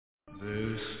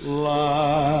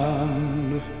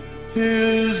land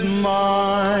is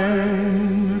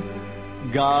mine.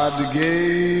 God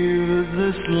gave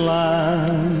this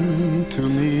land to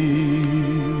me.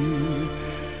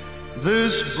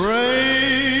 This brave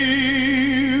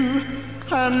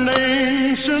and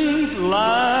ancient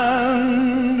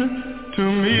land to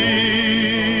me.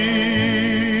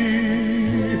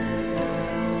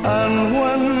 And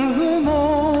when the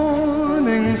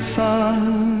morning sun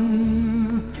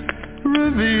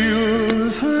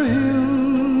reveals her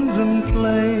hills and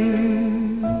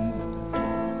plains,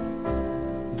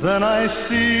 then I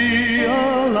see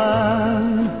a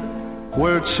land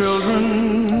where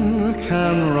children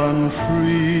can run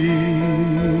free.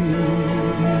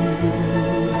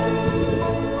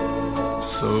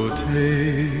 So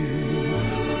take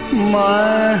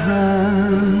my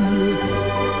hand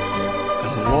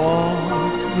and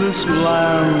walk this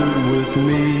land with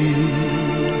me,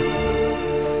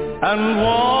 and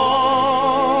walk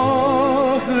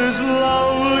this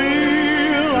lovely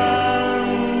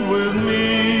land with me.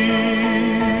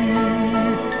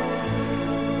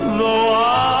 Though I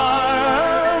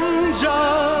am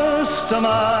just a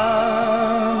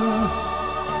man,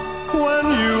 when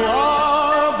you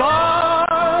are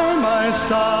by my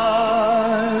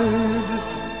side,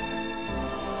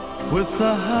 with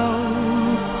the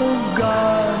help of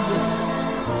God,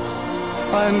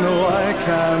 I know I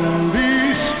can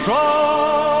be strong.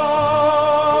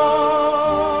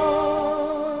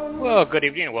 Well, good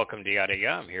evening and welcome to Yada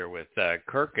Yahowah. I'm here with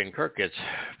Kirk. And Kirk, it's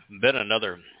been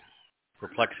another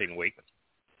perplexing week.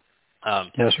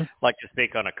 Yes, sir. I'd like to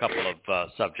speak on a couple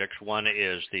of subjects. One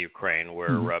is the Ukraine,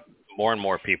 where more and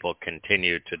more people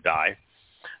continue to die.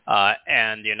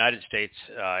 And the United States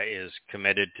is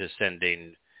committed to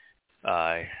sending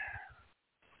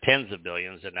tens of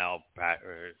billions, and now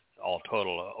all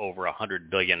total over $100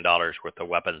 billion worth of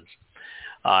weapons.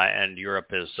 And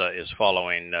Europe is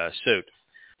following suit,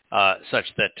 such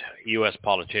that U.S.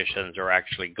 politicians are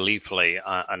actually gleefully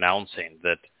announcing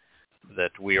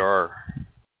that we are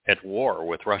at war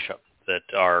with Russia, that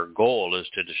our goal is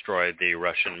to destroy the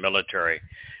Russian military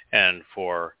and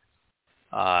for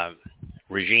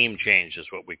regime change is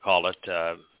what we call it,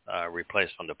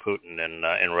 replacement of Putin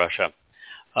in Russia,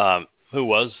 who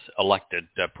was elected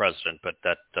president, but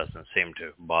that doesn't seem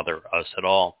to bother us at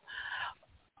all.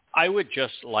 I would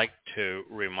just like to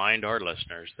remind our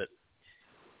listeners that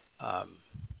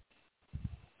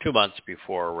 2 months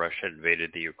before Russia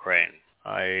invaded the Ukraine,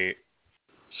 I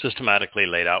systematically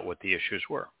laid out what the issues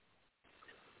were.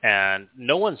 And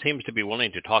no one seems to be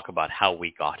willing to talk about how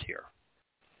we got here.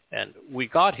 And we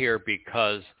got here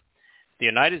because the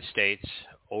United States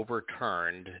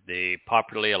overturned the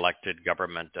popularly elected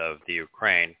government of the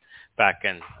Ukraine back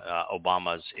in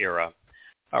Obama's era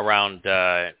around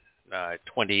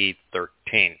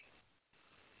 2013.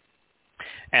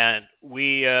 And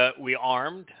we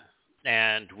armed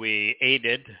and we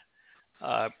aided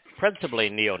principally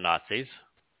neo-Nazis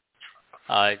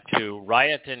to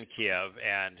riot in Kiev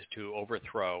and to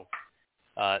overthrow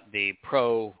the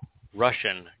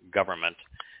pro-Russian government,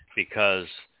 because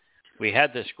we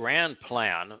had this grand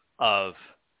plan of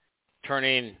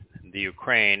turning the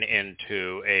Ukraine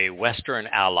into a Western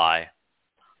ally,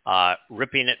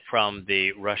 ripping it from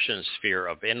the Russian sphere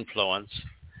of influence,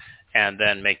 and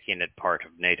then making it part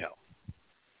of NATO.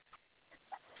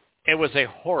 It was a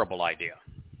horrible idea.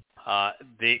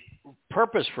 The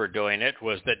purpose for doing it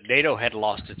was that NATO had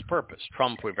lost its purpose.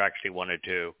 Trump actually wanted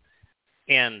to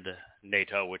end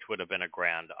NATO, which would have been a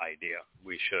grand idea.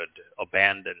 We should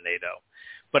abandon NATO.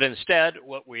 But instead,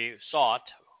 what we sought,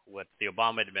 what the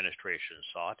Obama administration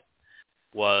sought,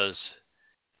 was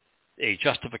a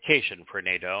justification for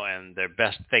NATO, and the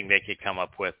best thing they could come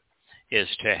up with is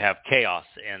to have chaos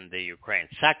in the Ukraine,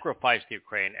 sacrifice the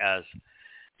Ukraine as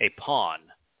a pawn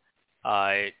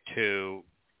to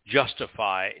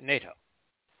justify NATO.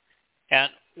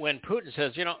 And when Putin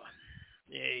says,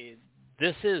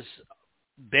 this has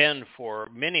been for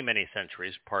many, many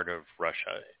centuries part of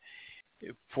Russia,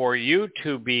 for you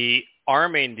to be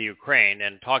arming the Ukraine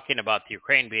and talking about the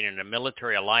Ukraine being in a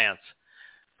military alliance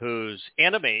whose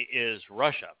enemy is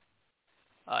Russia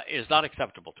is not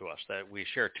acceptable to us, that we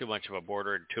share too much of a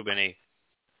border and too many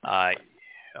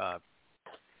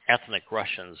ethnic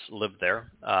Russians live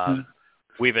there.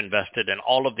 We've invested in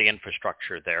all of the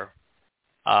infrastructure there.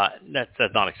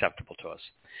 That's not acceptable to us.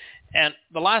 And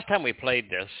the last time we played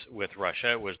this with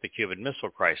Russia was the Cuban Missile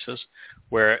Crisis,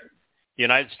 where the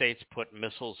United States put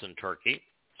missiles in Turkey.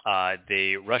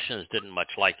 The Russians didn't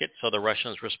much like it, so the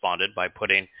Russians responded by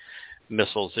putting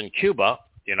missiles in Cuba.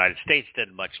 The United States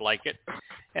didn't much like it.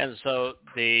 And so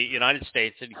the United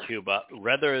States and Cuba,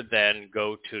 rather than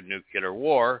go to nuclear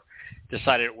war,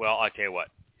 decided, well, I'll tell you what,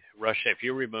 Russia, if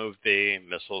you remove the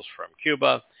missiles from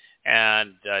Cuba,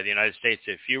 and the United States,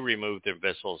 if you remove the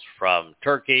missiles from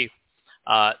Turkey,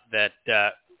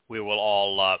 that we will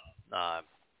all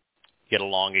get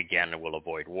along again and we'll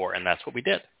avoid war. And that's what we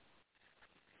did.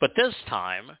 But this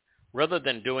time, rather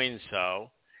than doing so,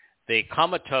 the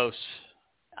comatose,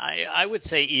 I would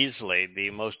say easily the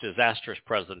most disastrous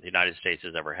president the United States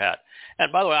has ever had.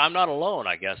 And by the way, I'm not alone,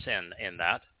 I guess, in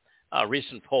that. A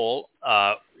recent poll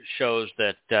shows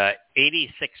that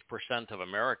 86% of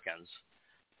Americans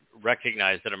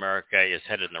recognize that America is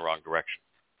headed in the wrong direction.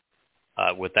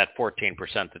 With that 14%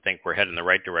 that think we're headed in the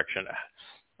right direction,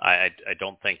 I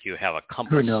don't think you have a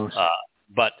compass. Who knows?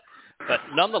 But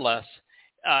nonetheless,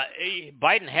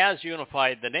 Biden has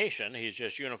unified the nation. He's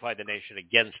just unified the nation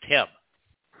against him.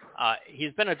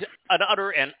 He's been an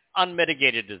utter and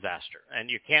unmitigated disaster, and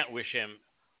you can't wish him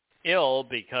ill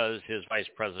because his vice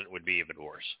president would be even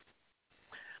worse.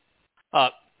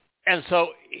 And so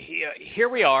here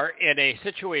we are in a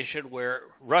situation where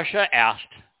Russia asked,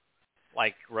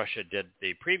 like Russia did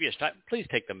the previous time, please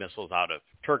take the missiles out of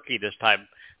Turkey this time.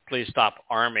 Please stop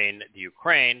arming the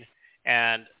Ukraine.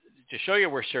 And to show you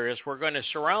we're serious, we're going to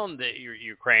surround the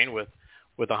Ukraine with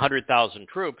 100,000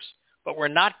 troops, but we're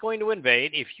not going to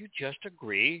invade if you just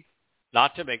agree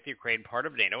not to make the Ukraine part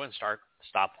of NATO and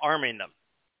stop arming them.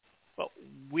 But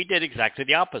we did exactly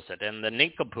the opposite, and the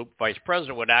nincompoop vice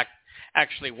president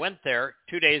actually went there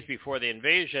 2 days before the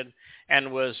invasion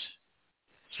and was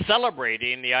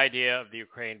celebrating the idea of the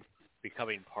Ukraine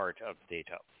becoming part of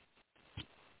NATO,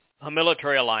 a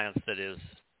military alliance that is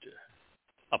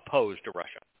opposed to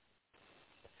Russia.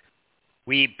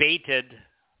 We baited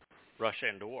Russia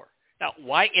into war. Now,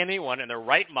 why anyone in their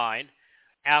right mind,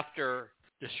 after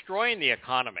destroying the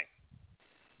economy,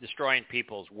 destroying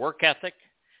people's work ethic,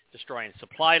 destroying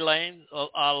supply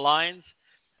lines,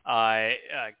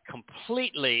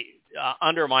 completely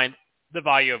undermined the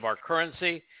value of our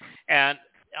currency, and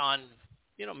on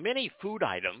many food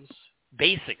items,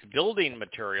 basics, building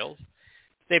materials,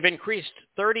 they've increased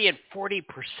 30 and 40%.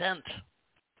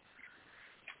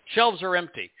 Shelves are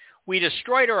empty. We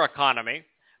destroyed our economy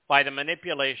by the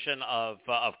manipulation of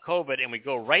COVID, and we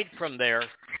go right from there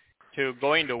to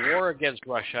going to war against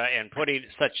Russia and putting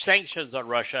such sanctions on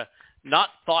Russia, not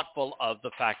thoughtful of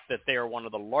the fact that they are one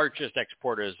of the largest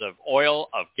exporters of oil,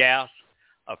 of gas,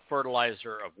 of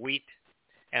fertilizer, of wheat,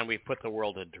 and we put the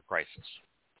world into crisis.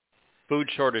 Food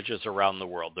shortages around the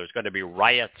world. There's going to be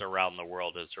riots around the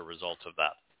world as a result of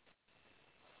that.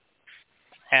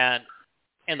 And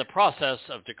in the process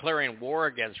of declaring war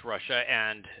against Russia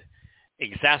and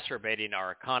exacerbating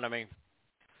our economy,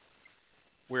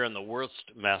 we're in the worst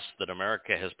mess that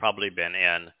America has probably been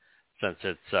in since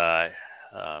its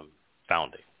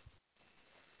founding.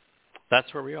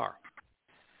 That's where we are.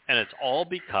 And it's all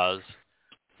because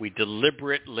we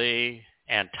deliberately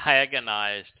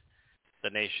antagonized the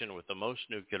nation with the most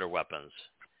nuclear weapons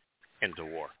into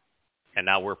war. And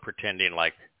now we're pretending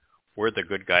like we're the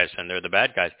good guys and they're the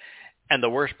bad guys. And the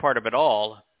worst part of it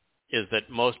all is that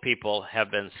most people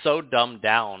have been so dumbed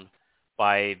down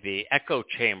by the echo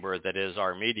chamber that is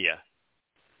our media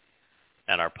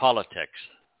and our politics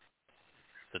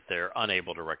that they're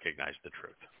unable to recognize the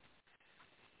truth.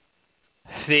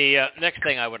 The next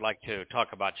thing I would like to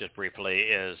talk about just briefly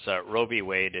is Roe v.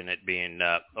 Wade and it being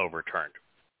overturned.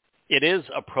 It is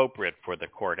appropriate for the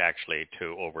court actually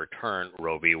to overturn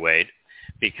Roe v. Wade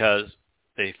because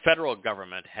the federal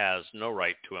government has no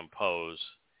right to impose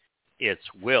its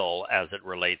will as it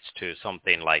relates to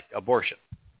something like abortion.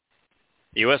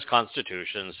 The U.S.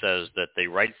 Constitution says that the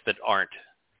rights that aren't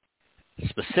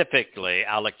specifically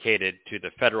allocated to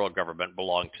the federal government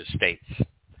belong to states,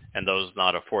 and those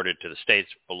not afforded to the states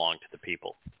belong to the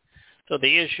people. So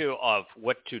the issue of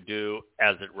what to do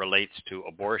as it relates to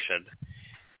abortion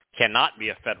cannot be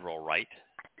a federal right.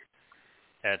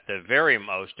 At the very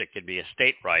most, it could be a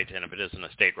state right, and if it isn't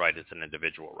a state right, it's an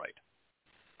individual right.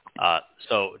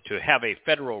 So to have a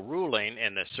federal ruling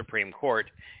in the Supreme Court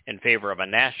in favor of a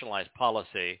nationalized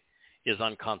policy is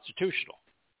unconstitutional.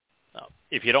 Now,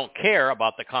 if you don't care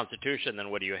about the Constitution, then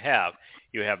what do you have?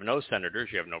 You have no senators,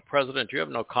 you have no president, you have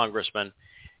no congressman,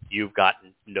 you've got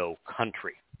no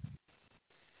country.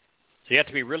 So you have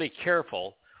to be really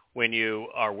careful when you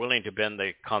are willing to bend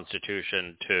the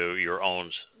Constitution to your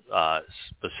own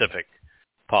specific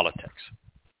politics.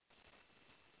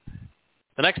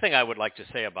 The next thing I would like to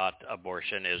say about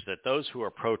abortion is that those who are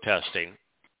protesting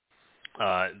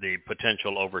the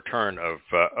potential overturn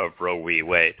of Roe v.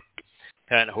 Wade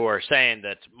and who are saying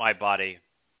that my body,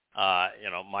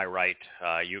 my right,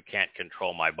 you can't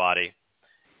control my body.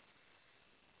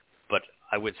 But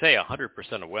I would say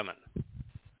 100% of women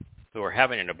who are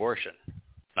having an abortion,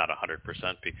 not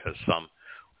 100% because some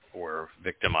were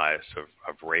victimized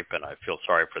of rape, and I feel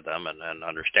sorry for them and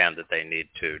understand that they need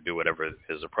to do whatever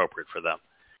is appropriate for them.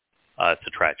 It's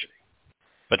a tragedy.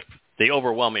 But the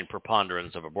overwhelming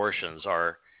preponderance of abortions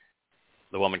are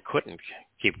the woman couldn't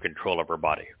keep control of her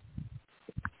body.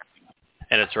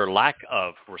 And it's her lack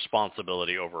of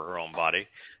responsibility over her own body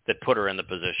that put her in the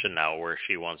position now where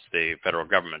she wants the federal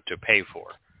government to pay for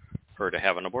her to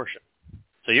have an abortion.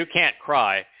 So you can't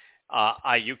cry,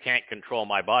 you can't control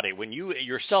my body, when you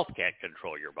yourself can't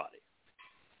control your body.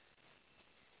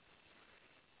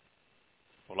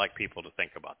 I'd like people to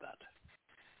think about that.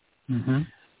 Mm-hmm.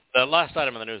 The last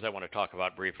item in the news I want to talk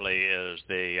about briefly is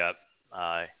the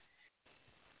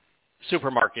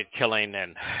supermarket killing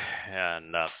and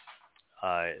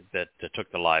that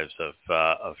took the lives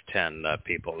of 10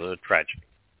 people. It was a tragedy.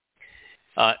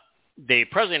 The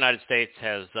President of the United States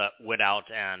has went out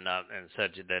and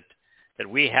said that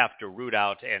we have to root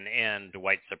out and end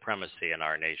white supremacy in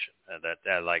our nation.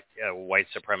 White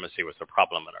supremacy was a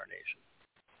problem in our nation.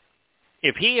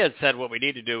 If he had said what we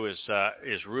need to do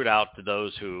is root out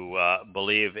those who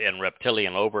believe in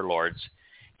reptilian overlords,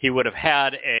 he would have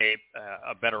had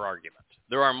a better argument.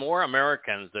 There are more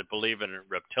Americans that believe in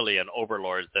reptilian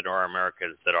overlords than are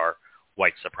Americans that are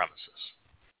white supremacists.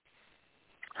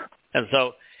 And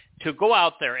so to go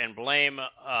out there and blame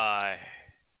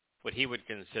what he would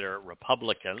consider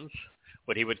Republicans,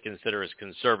 what he would consider as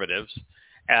conservatives,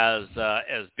 as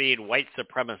being white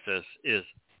supremacists is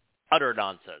utter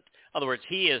nonsense. In other words,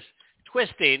 he is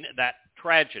twisting that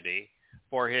tragedy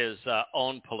for his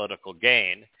own political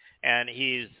gain, and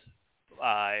he's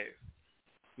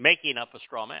making up a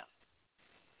straw man.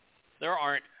 There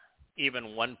aren't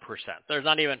even 1%. There's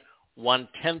not even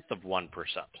 1/10 of 1%.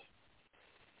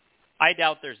 I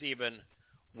doubt there's even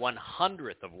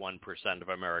 1/100th of 1% of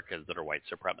Americans that are white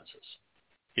supremacists.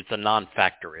 It's a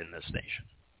non-factor in this nation.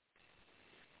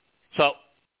 So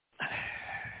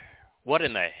what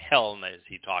in the hell is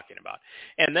he talking about?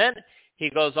 And then he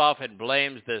goes off and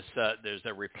blames this, there's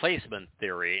a replacement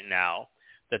theory now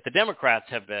that the Democrats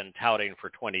have been touting for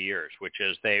 20 years, which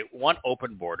is they want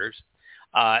open borders.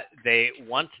 They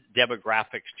want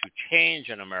demographics to change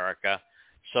in America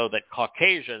so that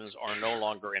Caucasians are no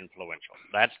longer influential.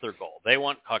 That's their goal. They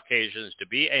want Caucasians to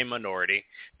be a minority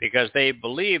because they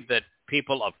believe that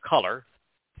people of color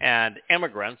and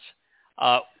immigrants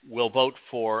will vote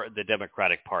for the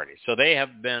Democratic Party. So they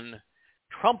have been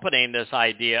trumpeting this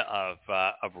idea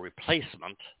of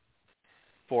replacement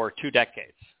for 2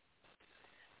 decades.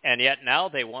 And yet now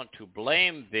they want to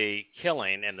blame the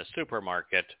killing in the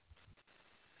supermarket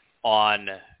on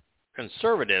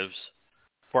conservatives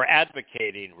for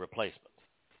advocating replacement,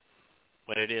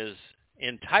 when it is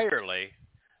entirely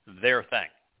their thing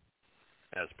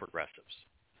as progressives.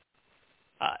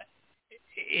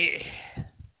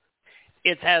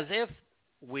 It's as if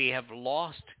we have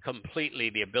lost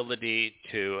completely the ability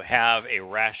to have a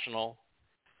rational,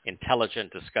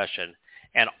 intelligent discussion,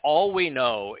 and all we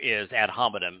know is ad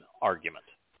hominem argument.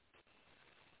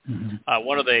 Mm-hmm.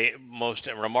 One of the most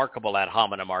remarkable ad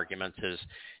hominem arguments is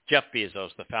Jeff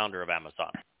Bezos, the founder of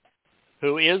Amazon,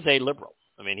 who is a liberal.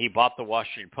 I mean, he bought the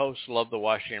Washington Post, loved the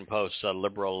Washington Post's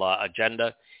liberal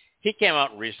agenda. He came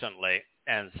out recently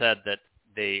and said that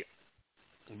the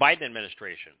Biden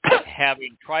administration,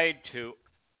 having tried to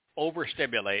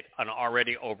overstimulate an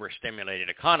already overstimulated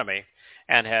economy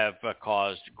and have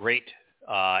caused great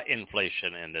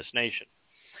inflation in this nation.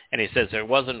 And he says it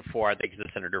wasn't for, I think he's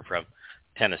a senator from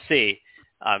Tennessee,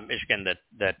 Michigan,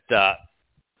 that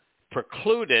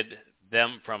precluded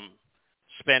them from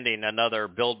spending another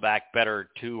Build Back Better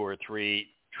 $2 or $3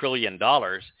 trillion.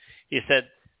 He said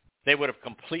they would have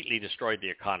completely destroyed the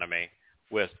economy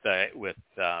with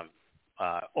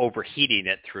overheating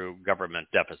it through government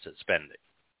deficit spending.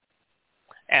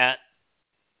 And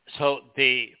so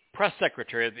the press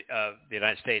secretary of the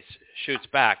United States shoots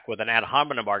back with an ad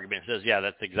hominem argument and says, yeah,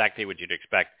 that's exactly what you'd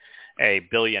expect a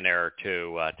billionaire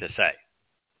to say,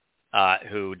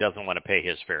 who doesn't want to pay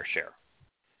his fair share.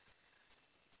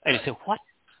 And you say, what?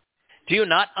 Do you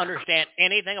not understand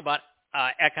anything about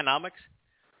economics?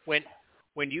 When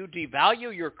you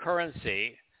devalue your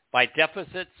currency by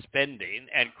deficit spending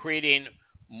and creating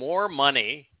more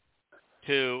money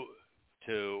to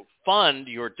fund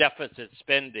your deficit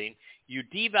spending, you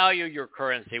devalue your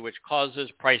currency, which causes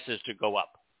prices to go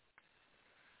up.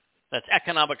 That's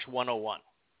economics 101.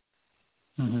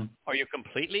 Mm-hmm. Are you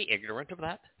completely ignorant of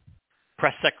that?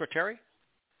 Press secretary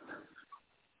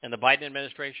in the Biden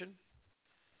administration?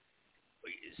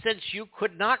 since you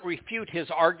could not refute his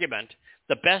argument,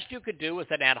 the best you could do was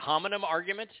an ad hominem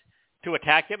argument to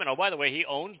attack him. And oh, by the way, he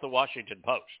owns the Washington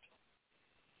Post.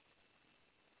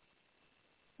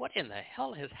 What in the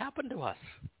hell has happened to us?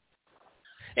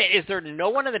 Is there no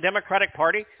one in the Democratic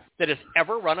Party that has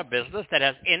ever run a business that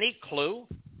has any clue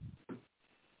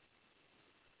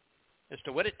as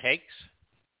to what it takes,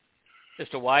 as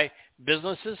to why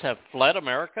businesses have fled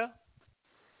America?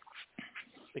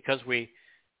 Because we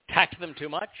tax them too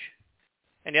much,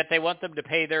 and yet they want them to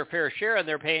pay their fair share, and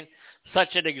they're paying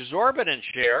such an exorbitant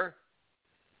share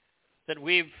that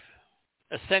we've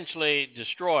essentially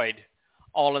destroyed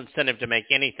all incentive to make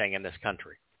anything in this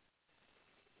country.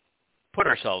 Put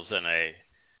ourselves in a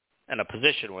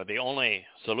position where the only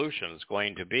solution is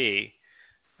going to be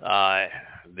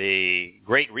the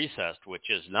Great Reset, which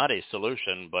is not a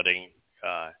solution, but an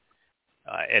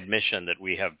admission that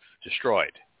we have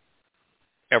destroyed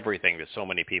everything that so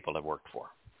many people have worked for.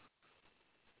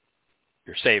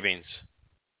 Your savings,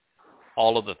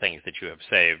 all of the things that you have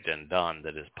saved and done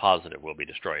that is positive will be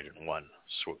destroyed in one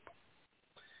swoop.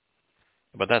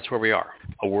 But that's where we are.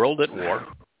 A world at war,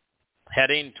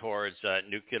 heading towards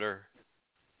nuclear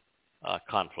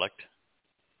conflict.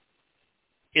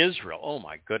 Israel, oh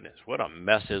my goodness, what a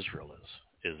mess Israel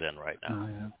is in right now. Oh,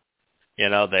 yeah. You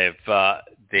know,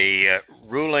 the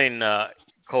ruling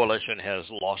coalition has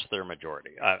lost their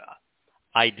majority.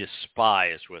 I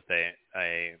despise with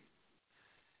a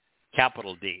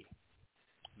capital D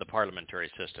the parliamentary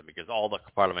system, because all the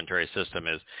parliamentary system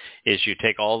is you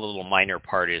take all the little minor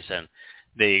parties, and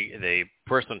the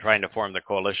person trying to form the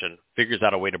coalition figures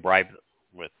out a way to bribe them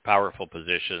with powerful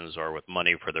positions or with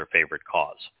money for their favorite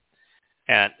cause.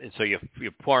 And so you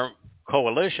form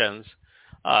coalitions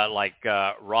like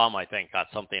Rom, I think, got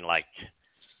something like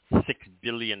 $6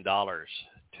 billion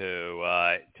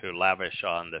to lavish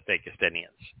on the Fakistinians.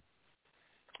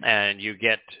 And you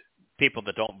get people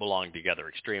that don't belong together,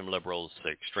 extreme liberals,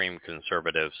 extreme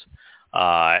conservatives,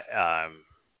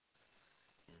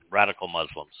 radical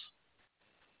Muslims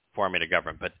forming a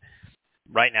government. But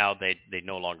right now they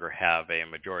no longer have a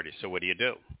majority. So what do you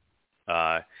do?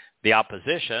 The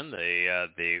opposition,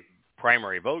 the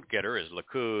primary vote getter is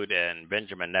Likud and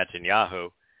Benjamin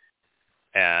Netanyahu,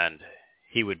 and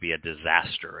he would be a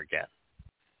disaster again,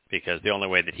 because the only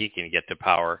way that he can get to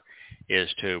power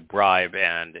is to bribe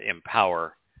and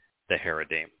empower the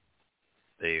Haredim,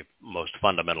 the most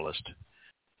fundamentalist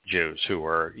Jews who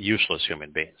are useless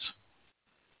human beings.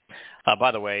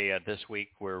 By the way, this week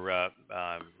our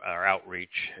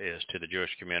outreach is to the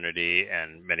Jewish community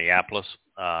in Minneapolis.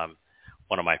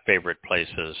 One of my favorite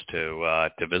places to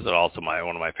visit. Also,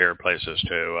 one of my favorite places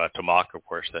to mock. Of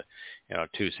course,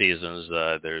 two seasons.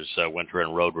 There's winter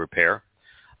and road repair.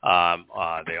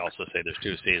 They also say there's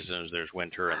two seasons. There's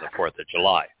winter and the 4th of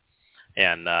July.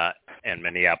 And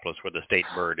Minneapolis, where the state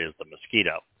bird is the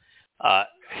mosquito.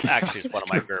 Actually, it's one of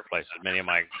my favorite places. Many of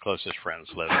my closest friends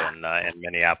live in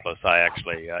Minneapolis. I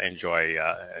actually enjoy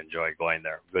going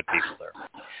there. Good people there.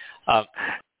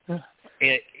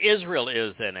 Israel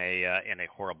is in a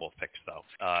horrible fix, though,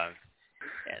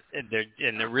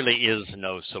 and there really is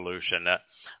no solution.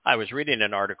 I was reading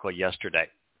an article yesterday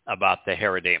about the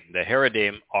Haredim. The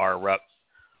Haredim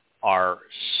are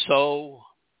so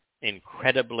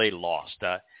incredibly lost.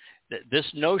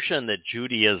 This notion that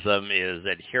Judaism is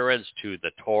adherence to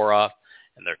the Torah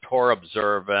and they're Torah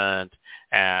observant,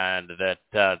 and that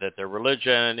their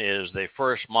religion is the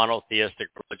first monotheistic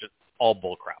religion, all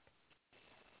bullcrap.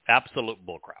 Absolute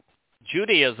bullcrap.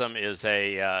 Judaism is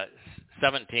a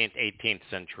 17th, 18th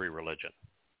century religion,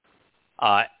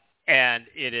 and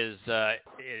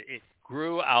it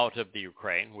grew out of the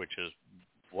Ukraine, which is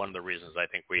one of the reasons I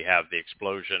think we have the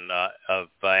explosion of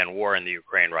and war in the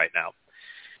Ukraine right now.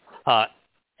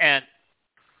 And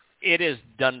it is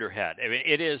dunderhead. I mean,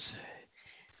 it is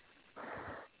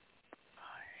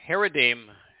Haredim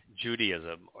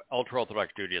Judaism,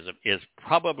 ultra-Orthodox Judaism, is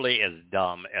probably as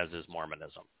dumb as is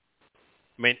Mormonism.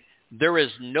 I mean, there is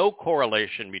no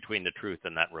correlation between the truth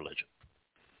and that religion.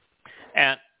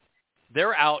 And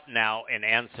they're out now in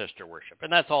ancestor worship,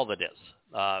 and that's all that is.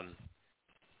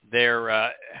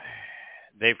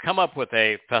 They've come up with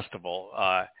a festival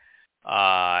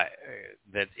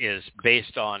that is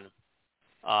based on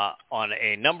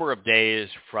a number of days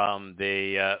from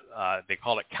they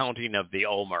call it counting of the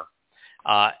Omer.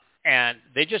 And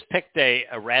they just picked a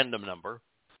random number,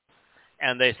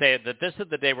 and they say that this is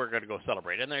the day we're going to go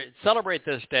celebrate. And they celebrate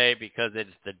this day because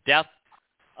it's the death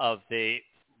of the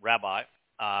rabbi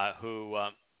who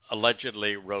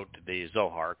allegedly wrote the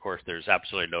Zohar. Of course, there's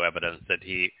absolutely no evidence that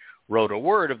he wrote a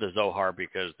word of the Zohar,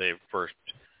 because the first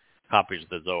copies of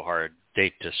the Zohar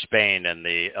date to Spain in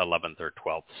the 11th or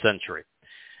 12th century.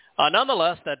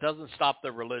 Nonetheless, that doesn't stop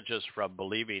the religious from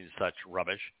believing such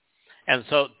rubbish. And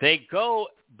so they go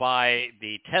by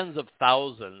the tens of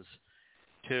thousands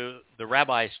to the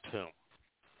rabbi's tomb.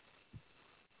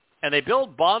 And they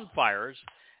build bonfires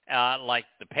like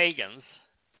the pagans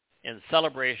in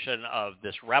celebration of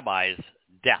this rabbi's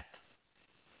death.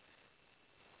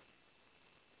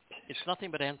 It's nothing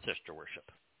but ancestor worship.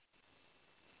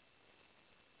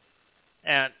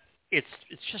 And it's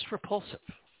just repulsive.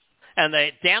 And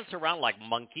they dance around like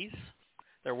monkeys.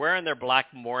 They're wearing their black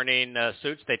mourning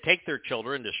suits. They take their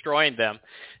children, destroying them.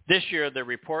 This year, the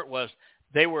report was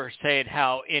they were saying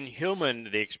how inhuman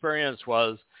the experience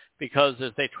was because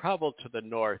as they traveled to the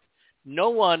north, no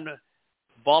one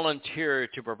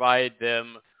volunteered to provide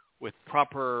them with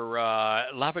proper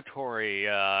lavatory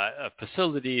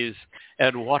facilities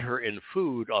and water and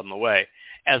food on the way,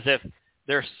 as if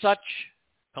they're such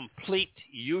complete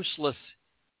useless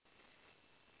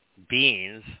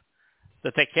beings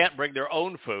that they can't bring their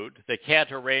own food. They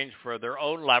can't arrange for their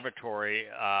own lavatory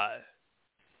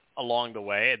along the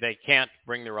way. They can't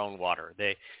bring their own water.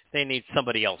 They need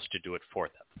somebody else to do it for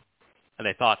them. And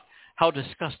they thought how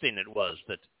disgusting it was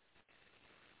that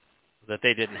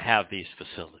they didn't have these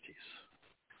facilities.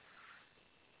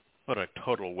 What a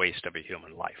total waste of a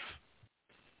human life.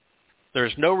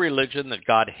 There's no religion that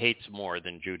God hates more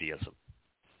than Judaism.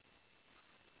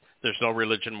 There's no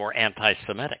religion more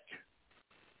anti-Semitic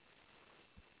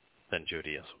than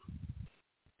Judaism.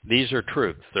 These are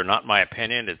truths. They're not my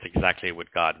opinion. It's exactly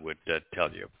what God would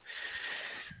tell you.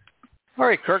 All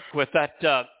right, Kirk, with that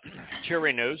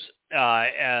cheery news,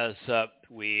 as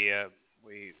we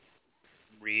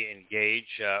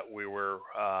re-engage, we were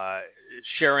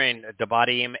sharing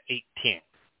Dabarym 18.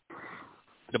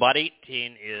 Dabarym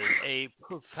 18 is a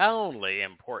profoundly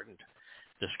important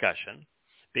discussion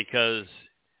because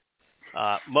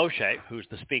Moshe, who's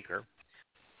the speaker,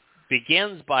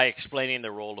 begins by explaining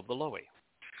the role of the Lowy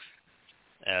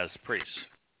as priests.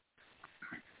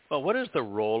 Well, what is the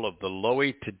role of the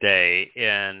Lowy today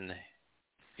in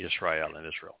Israel?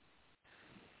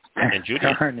 In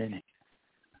Judaism?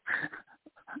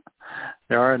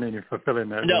 There aren't any fulfilling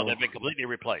that No, role. they've been completely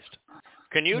replaced.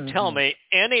 Can you tell me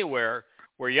anywhere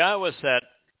where Yahweh said,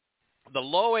 the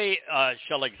Lowy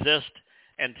shall exist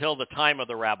until the time of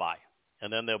the rabbi,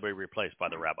 and then they'll be replaced by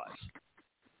the rabbis?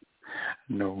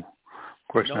 No,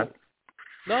 of course not.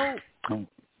 No.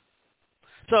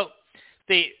 So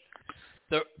the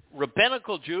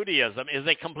rabbinical Judaism is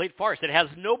a complete farce. It has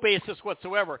no basis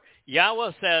whatsoever.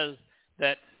 Yahweh says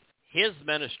that his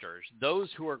ministers, those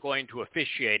who are going to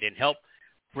officiate and help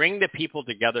bring the people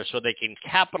together so they can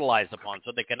capitalize upon,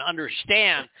 so they can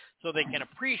understand, so they can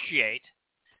appreciate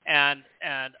and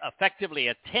effectively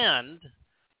attend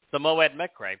the Moed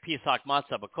Mikre, Pesach,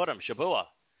 Matzah, Bikurim, Shavuot,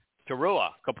 Teruah,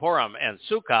 Kippurim, and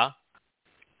Sukkah.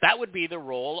 That would be the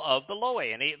role of the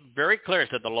Lowy. And he very clear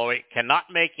said the Lowy cannot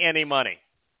make any money.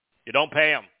 You don't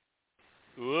pay them.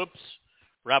 Oops.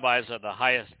 Rabbis are the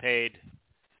highest paid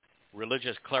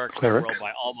religious clerics in the world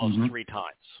by almost 3 times.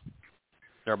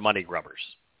 They're money grubbers.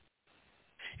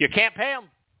 You can't pay them.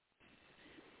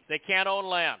 They can't own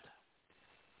land.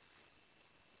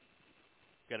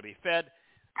 Got to be fed.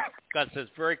 God says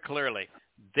very clearly,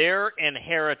 their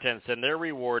inheritance and their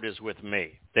reward is with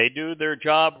me. They do their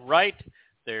job right,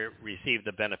 they receive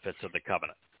the benefits of the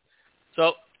covenant.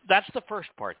 So that's the first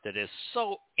part that is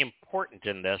so important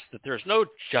in this, that there's no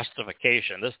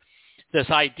justification. This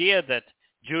idea that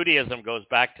Judaism goes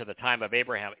back to the time of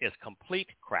Abraham is complete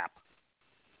crap.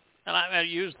 And I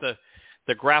use the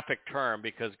graphic term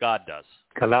because God does.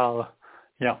 Kalal.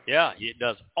 Yeah. Yeah, he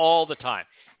does all the time.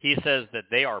 He says that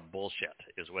they are bullshit,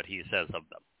 is what he says of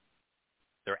them.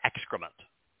 They're excrement.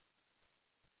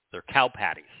 They're cow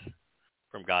patties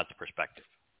from God's perspective.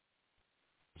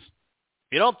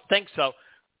 If you don't think so,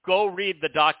 go read the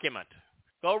document.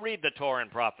 Go read the Torah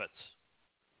and prophets.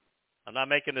 I'm not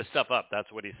making this stuff up.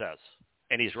 That's what he says.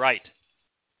 And he's right.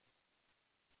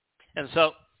 And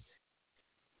so,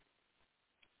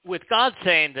 with God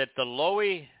saying that the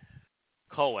Lowy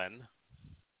Cohen,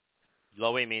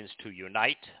 Lowy means to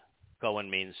unite, Cohen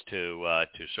means to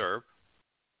serve,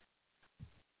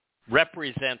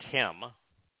 represent him,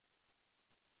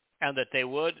 and that they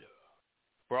would,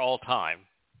 for all time,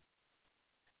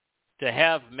 to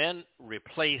have men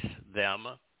replace them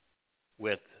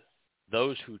with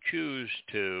those who choose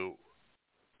to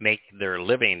make their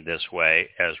living this way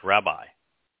as rabbi,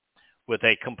 with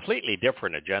a completely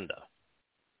different agenda.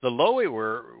 The Lowy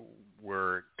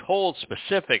were told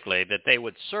specifically that they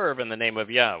would serve in the name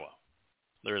of Yahweh.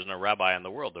 There isn't a rabbi in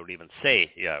the world that would even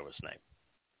say Yahweh's name.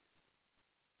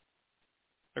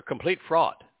 They're complete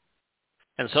fraud.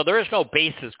 And so there is no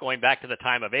basis going back to the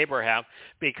time of Abraham,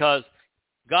 because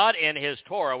God in his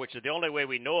Torah, which is the only way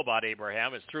we know about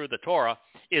Abraham is through the Torah,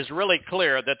 is really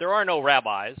clear that there are no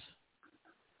rabbis.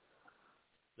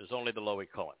 There's only the Lowy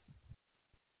Cohen.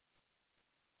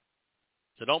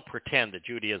 So don't pretend that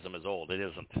Judaism is old. It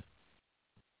isn't. It's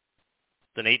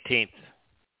an 18th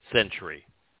century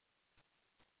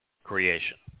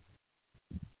creation.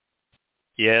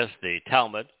 Yes, the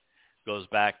Talmud goes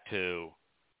back to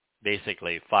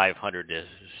basically 500 to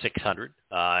 600,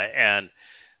 and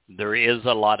there is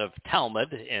a lot of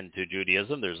Talmud into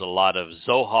Judaism. There's a lot of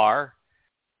Zohar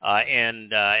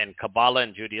and Kabbalah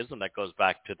in Judaism that goes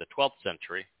back to the 12th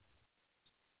century.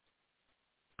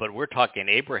 But we're talking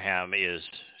Abraham is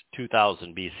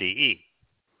 2000 BCE.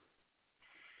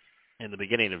 And the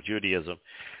beginning of Judaism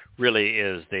really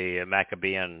is the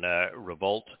Maccabean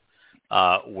revolt,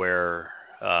 where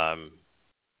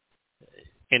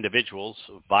individuals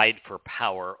vied for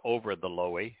power over the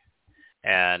Lowy,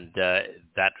 and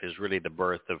that is really the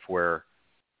birth of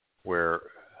where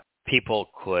people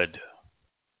could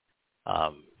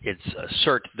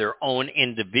assert their own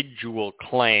individual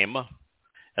claim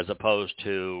as opposed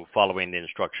to following the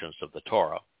instructions of the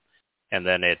Torah. And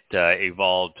then it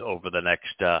evolved over the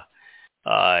next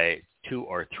 2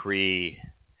 or 3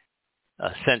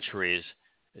 centuries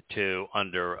to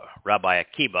under Rabbi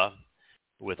Akiba,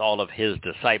 with all of his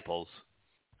disciples,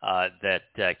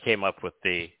 that came up with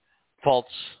the false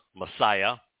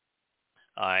Messiah,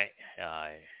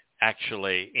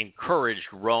 actually encouraged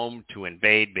Rome to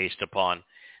invade based upon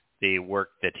the work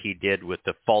that he did with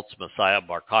the false Messiah,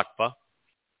 Bar Kokhba.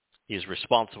 He's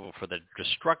responsible for the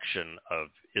destruction of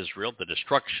Israel, the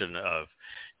destruction of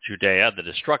Judea, the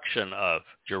destruction of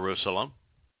Jerusalem,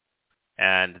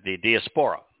 and the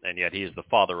diaspora. And yet he's the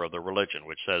father of the religion,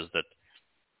 which says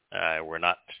that we're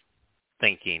not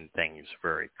thinking things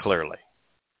very clearly.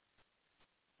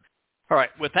 All right,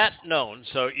 with that known,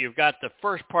 so you've got the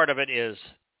first part of it is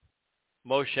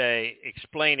Moshe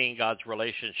explaining God's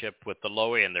relationship with the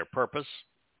Lowy and their purpose,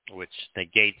 which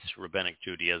negates Rabbinic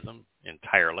Judaism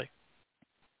entirely.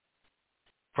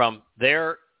 From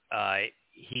there,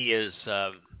 he is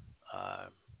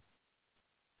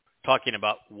talking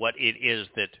about what it is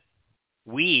that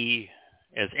we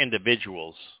as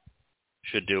individuals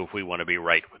should do if we want to be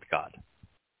right with God.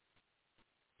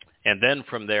 And then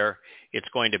from there, it's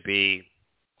going to be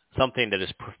something that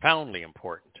is profoundly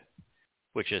important,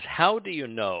 which is, how do you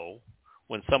know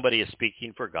when somebody is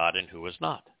speaking for God and who is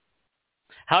not?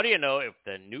 How do you know if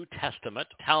the New Testament,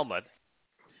 Talmud,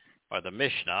 or the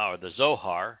Mishnah, or the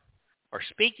Zohar are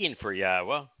speaking for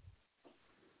Yahweh,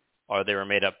 or they were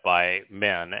made up by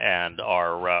men and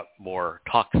are more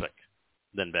toxic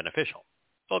than beneficial?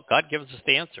 Well, God gives us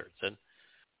the answer. It's in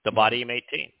Dabarym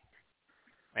 18.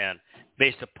 And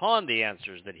based upon the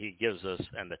answers that he gives us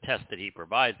and the test that he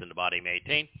provides in Dabarym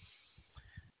 18,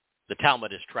 the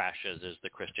Talmud is trash, as is the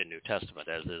Christian New Testament,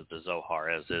 as is the Zohar,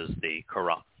 as is the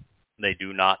Quran. They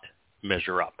do not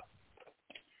measure up.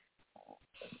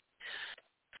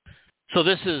 So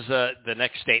this is the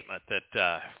next statement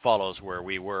that follows where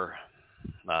we were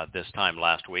this time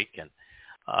last week. And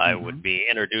I would be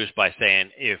introduced by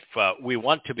saying, if we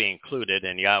want to be included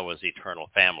in Yahweh's eternal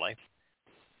family,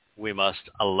 we must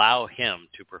allow him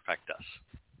to perfect us.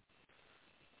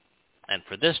 And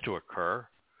for this to occur,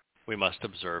 we must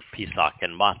observe Pesach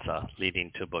and Matzah,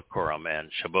 leading to Bakurim and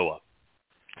Shabuah.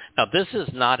 Now, this is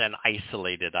not an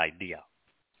isolated idea,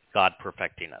 God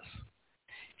perfecting us.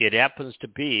 It happens to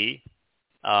be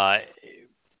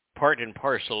part and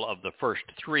parcel of the first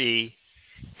 3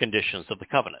 conditions of the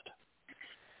covenant.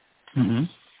 Mm-hmm.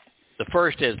 The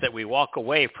first is that we walk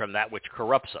away from that which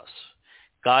corrupts us.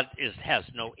 God has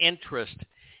no interest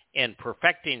in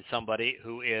perfecting somebody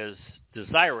who is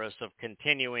desirous of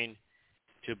continuing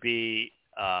to be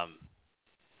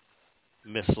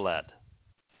misled.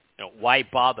 You know, why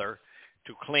bother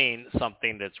to clean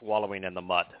something that's wallowing in the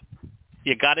mud?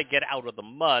 You got to get out of the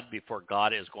mud before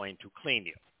God is going to clean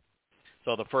you.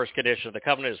 So the first condition of the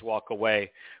covenant is walk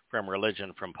away from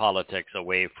religion, from politics,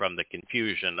 away from the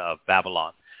confusion of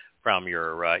Babylon, from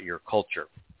your culture,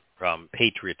 from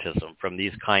patriotism, from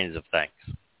these kinds of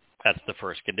things. That's the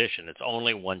first condition. It's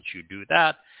only once you do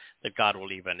that that God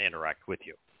will even interact with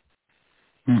you.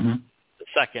 Mm-hmm. The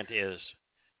second is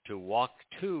to walk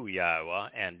to Yahweh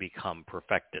and become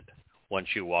perfected. Once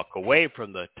you walk away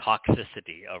from the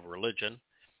toxicity of religion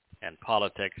and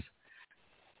politics,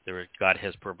 God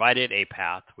has provided a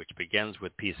path which begins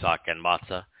with Pesach and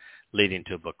Matzah, leading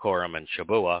to Bakurim and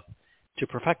Shabuah, to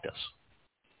perfect us,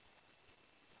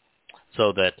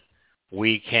 so that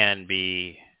we can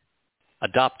be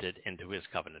adopted into his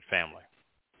covenant family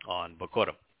on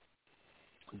Bokorim.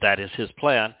 That is his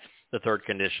plan. The third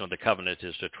condition of the covenant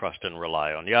is to trust and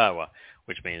rely on Yahweh,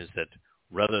 which means that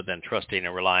rather than trusting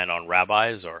and relying on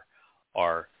rabbis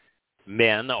or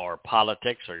men or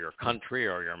politics or your country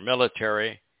or your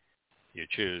military, you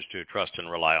choose to trust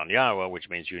and rely on Yahweh, which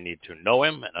means you need to know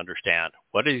him and understand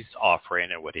what he's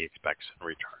offering and what he expects in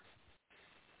return.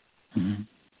 Mm-hmm.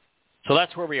 So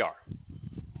that's where we are.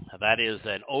 That is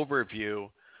an overview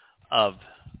of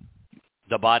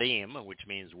Dabarym, which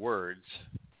means words,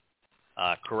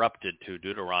 corrupted to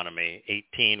Deuteronomy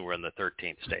 18. We're in the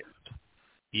 13th statement.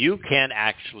 You can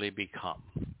actually become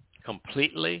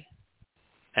completely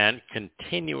and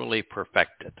continually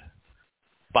perfected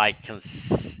by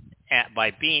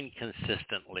being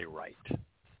consistently right.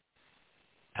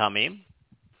 Tamim,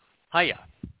 Haya.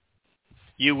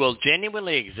 You will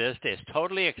genuinely exist as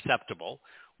totally acceptable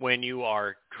when you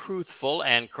are truthful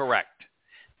and correct,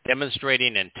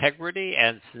 demonstrating integrity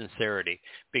and sincerity,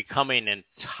 becoming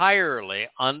entirely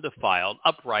undefiled,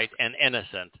 upright, and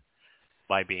innocent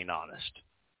by being honest.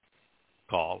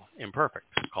 Call imperfect.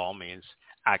 Call means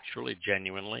actually,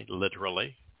 genuinely,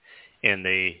 literally, in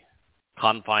the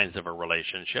confines of a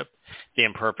relationship. The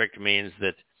imperfect means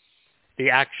that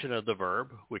the action of the verb,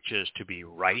 which is to be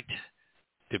right,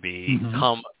 to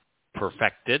become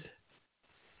perfected,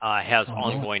 has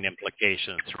ongoing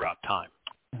implications throughout time.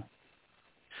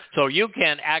 So you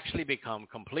can actually become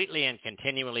completely and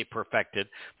continually perfected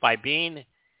by being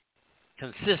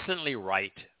consistently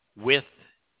right with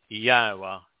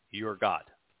Yahweh, your God.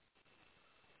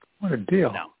 What a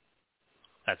deal. Now,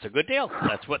 that's a good deal.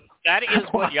 That is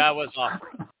what Yahweh's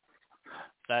offering.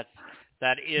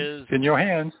 That is in your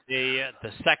hands. The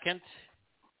second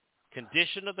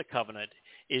condition of the covenant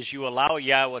is you allow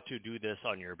Yahweh to do this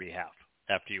on your behalf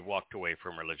after you walked away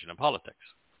from religion and politics.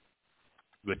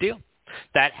 Good deal.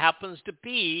 That happens to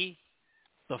be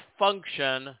the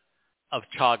function of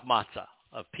Chag Matzah,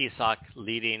 of Pesach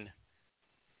leading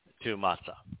to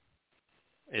Matzah,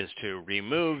 is to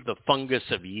remove the fungus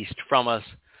of yeast from us,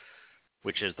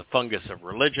 which is the fungus of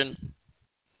religion,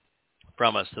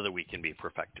 from us so that we can be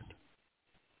perfected.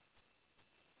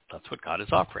 That's what God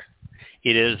is offering.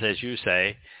 It is, as you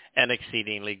say, an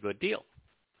exceedingly good deal.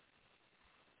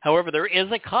 However, there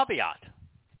is a caveat.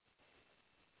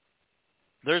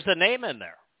 There's a name in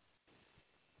there.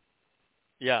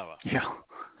 Yahweh. Yeah.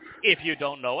 If you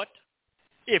don't know it,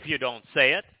 if you don't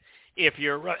say it, if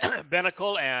you're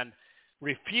rabbinical and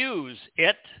refuse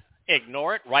it,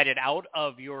 ignore it, write it out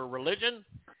of your religion,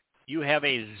 you have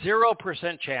a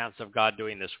 0% chance of God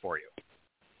doing this for you.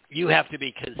 You have to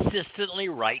be consistently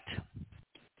right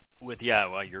with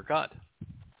Yahweh, your God.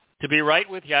 To be right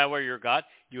with Yahweh, your God,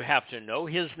 you have to know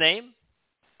his name.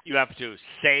 You have to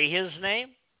say his name.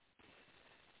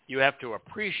 You have to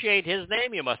appreciate his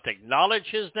name. You must acknowledge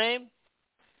his name.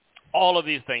 All of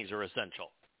these things are essential.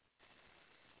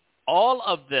 All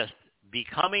of this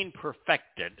becoming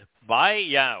perfected by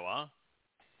Yahweh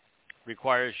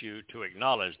requires you to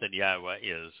acknowledge that Yahweh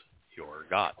is your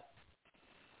God.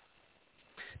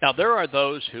 Now, there are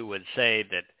those who would say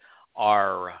that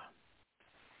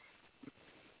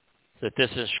this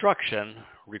instruction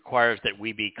requires that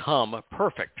we become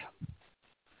perfect.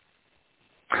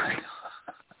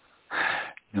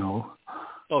 No.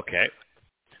 Okay.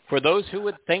 For those who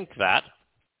would think that,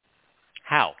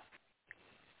 how?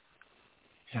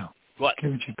 Yeah. What?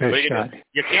 Give it your best shot.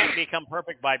 You can't become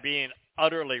perfect by being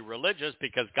utterly religious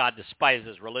because God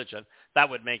despises religion. That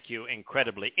would make you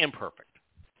incredibly imperfect.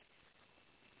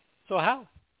 So how?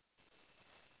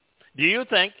 Do you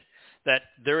think that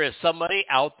there is somebody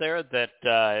out there that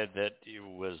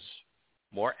was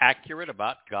more accurate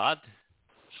about God,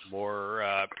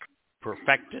 more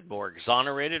perfected, more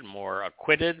exonerated, more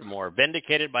acquitted, more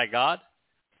vindicated by God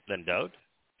than Dowd,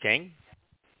 King,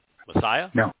 Messiah,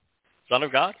 No. Son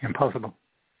of God? Impossible.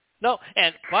 No.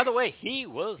 And by the way, he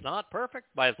was not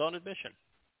perfect by his own admission.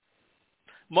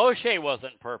 Moshe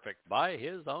wasn't perfect by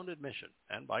his own admission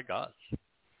and by God's.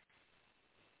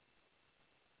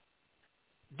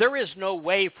 There is no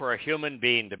way for a human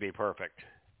being to be perfect.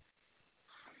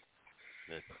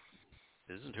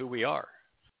 It isn't who we are.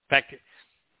 In fact,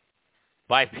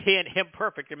 by being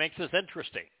imperfect, it makes us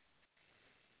interesting.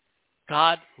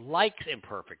 God likes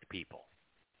imperfect people.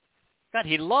 God,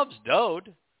 he loves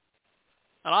Dowd.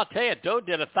 And I'll tell you, Dowd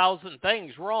did 1,000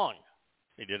 things wrong.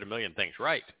 He did 1,000,000 things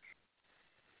right.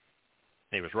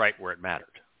 He was right where it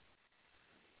mattered.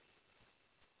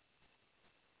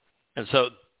 And so,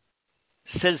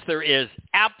 since there is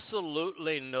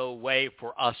absolutely no way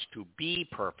for us to be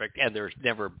perfect, and there's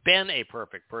never been a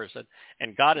perfect person,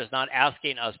 and God is not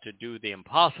asking us to do the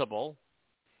impossible,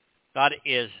 God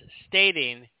is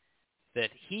stating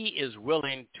that he is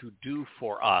willing to do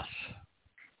for us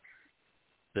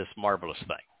this marvelous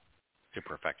thing, to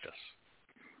perfect us.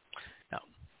 Now,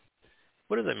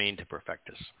 what does it mean to perfect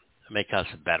us? To make us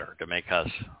better, to make us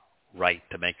right,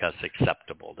 to make us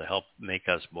acceptable, to help make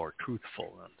us more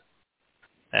truthful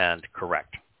and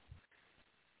correct.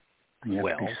 You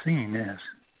have to be seen, yes.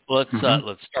 Let's start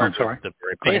with the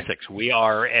very basics.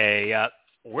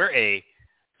 We're a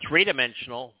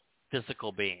three-dimensional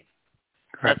physical being.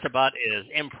 Correct. That's about as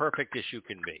imperfect as you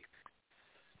can be.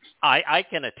 I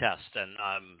can attest, and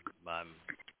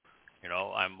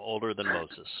I'm older than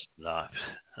Moses. No,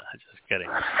 just kidding.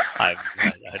 I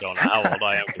don't know how old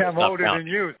I am. I'm older than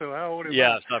you, so how old am I?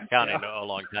 Yeah, I stopped counting a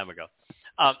long time ago.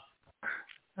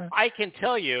 I can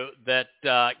tell you that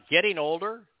getting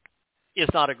older is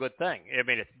not a good thing. I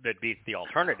mean, it beats the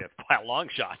alternative by a long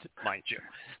shot, mind you.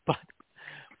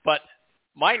 But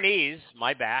my knees,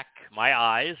 my back, my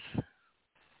eyes,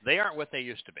 they aren't what they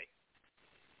used to be.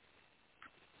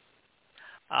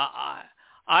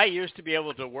 I used to be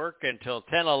able to work until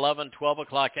 10, 11, 12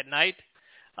 o'clock at night,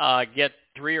 get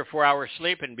 3 or 4 hours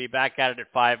sleep, and be back at it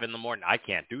at 5 in the morning. I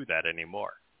can't do that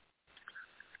anymore.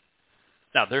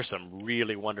 Now, there's some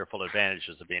really wonderful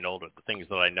advantages of being older, the things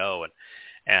that I know,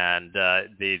 and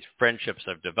these friendships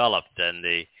have developed, and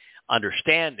the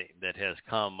understanding that has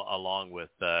come along with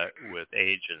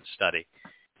age and study.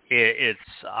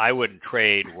 I wouldn't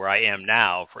trade where I am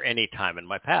now for any time in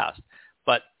my past.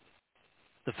 But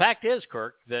the fact is,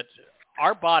 Kirk, that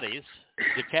our bodies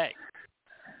decay.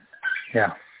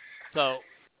 Yeah. So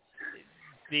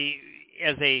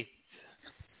as a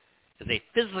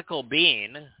physical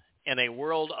being in a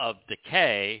world of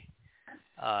decay,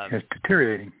 it's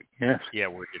deteriorating. Yes. Yeah,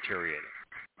 we're deteriorating.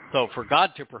 So for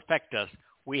God to perfect us,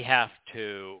 we have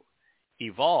to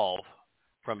evolve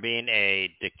from being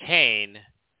a decaying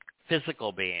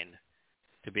physical being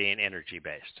to being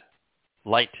energy-based.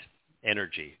 Light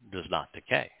energy does not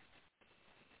decay.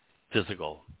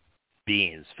 Physical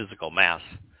beings, physical mass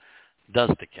does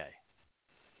decay.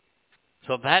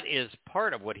 So that is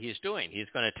part of what he's doing. He's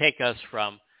going to take us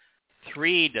from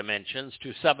 3 dimensions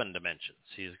to 7 dimensions.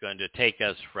 He's going to take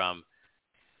us from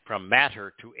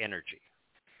matter to energy.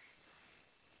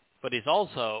 But he's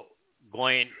also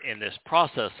going in this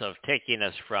process of taking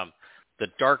us from the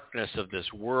darkness of this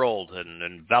world and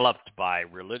enveloped by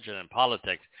religion and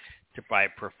politics to by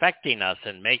perfecting us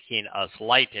and making us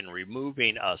light and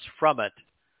removing us from it,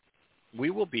 we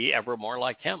will be ever more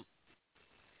like him.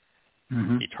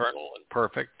 Mm-hmm. Eternal and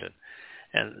perfect.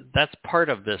 And that's part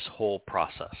of this whole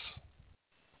process.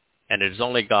 And it is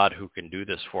only God who can do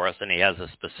this for us, and he has a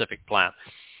specific plan.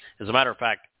 As a matter of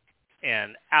fact,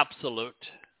 an absolute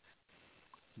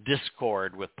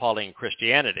discord with Pauline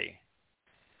Christianity,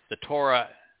 the Torah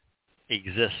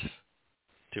exists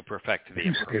to perfect the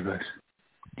imperfect.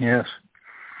 Yes.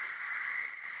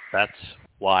 That's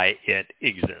why it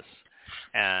exists.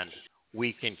 And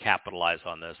we can capitalize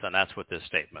on this, and that's what this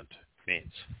statement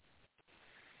means.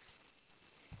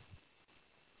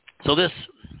 So this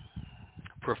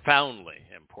profoundly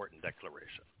important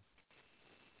declaration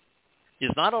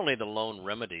is not only the lone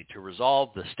remedy to resolve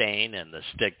the stain and the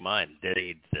stigma and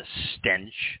indeed the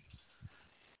stench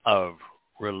of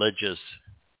religious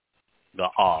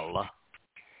Baal,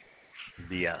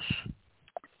 BS.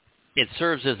 It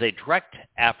serves as a direct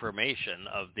affirmation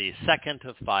of the second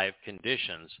of 5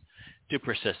 conditions to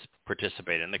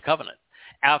participate in the covenant.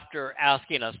 After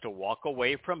asking us to walk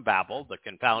away from Babel, the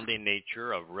confounding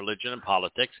nature of religion and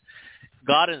politics,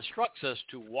 God instructs us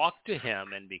to walk to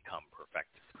him and become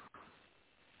perfected.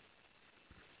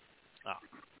 Now,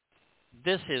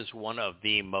 this is one of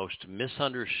the most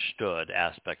misunderstood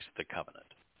aspects of the covenant.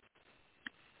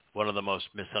 One of the most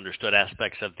misunderstood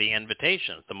aspects of the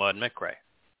invitations, the Moed Mikre.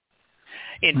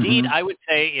 Indeed, I would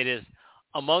say it is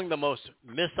among the most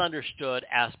misunderstood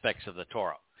aspects of the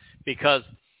Torah, because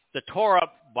the Torah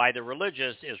by the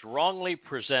religious is wrongly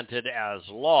presented as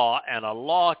law, and a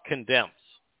law condemns.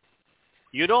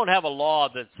 You don't have a law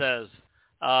that says,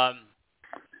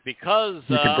 because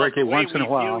you can break it once in a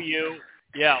while.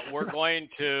 We're going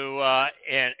to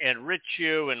enrich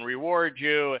you and reward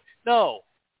you. No.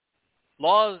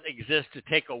 Laws exist to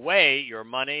take away your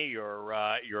money,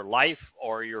 your life,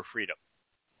 or your freedom.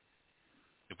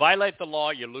 You violate the law,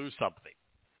 you lose something.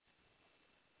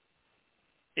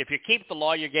 If you keep the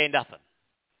law, you gain nothing.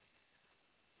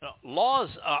 No, laws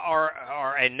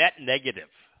are a net negative.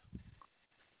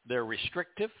 They're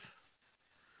restrictive.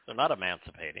 They're not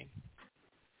emancipating.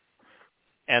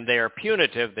 And they are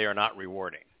punitive. They are not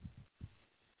rewarding.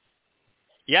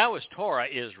 Yahweh's Torah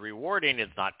is rewarding.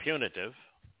 It's not punitive.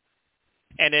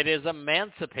 And it is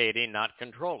emancipating, not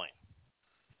controlling.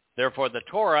 Therefore, the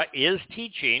Torah is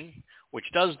teaching, which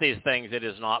does these things. It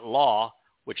is not law,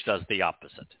 which does the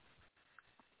opposite.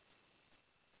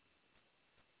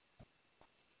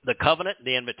 The covenant,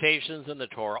 the invitations, and the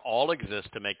Torah all exist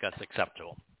to make us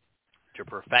acceptable, to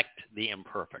perfect the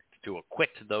imperfect, to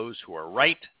acquit those who are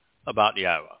right about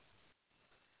Yahweh.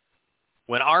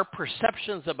 When our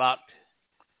perceptions about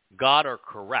God are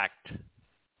correct,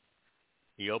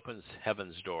 he opens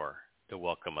heaven's door to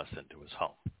welcome us into his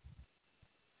home.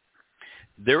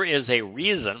 There is a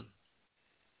reason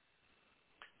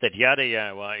that Yada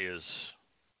Yahowah is,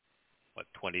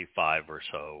 25 or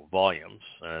so volumes.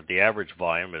 The average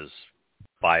volume is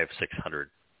 500-600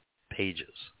 pages.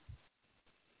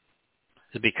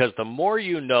 It's because the more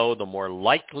you know, the more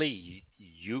likely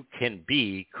you can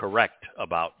be correct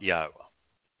about Yahweh.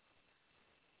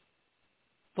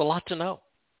 It's a lot to know.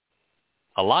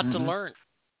 A lot to learn.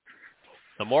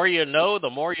 The more you know,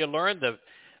 the more you learn, the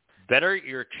better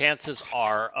your chances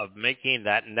are of making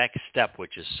that next step,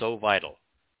 which is so vital,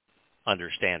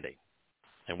 understanding.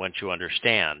 And once you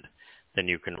understand, then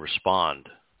you can respond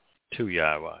to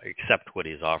Yahweh, accept what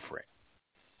he's offering.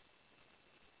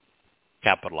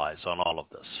 Capitalize on all of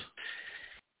this.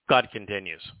 God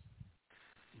continues.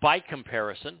 By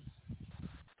comparison,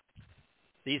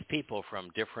 these people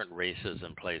from different races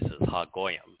and places,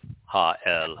 Ha-Goyim,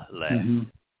 Ha-El-Le,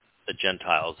 the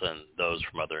Gentiles and those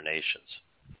from other nations,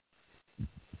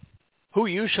 who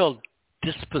you shall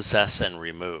dispossess and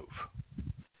remove.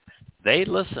 They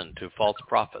listen to false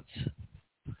prophets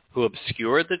who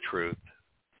obscure the truth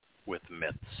with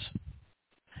myths,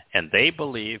 and they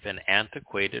believe in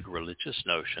antiquated religious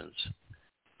notions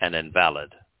and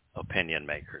invalid opinion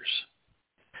makers.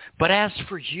 But as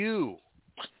for you,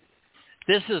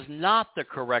 this is not the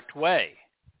correct way.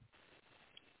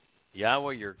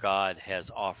 Yahweh your God has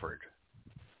offered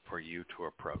for you to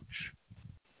approach.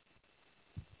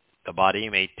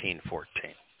 Dabarym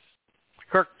 18:14.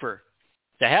 Kirk,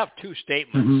 to have two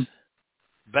statements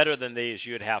better than these,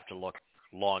 you'd have to look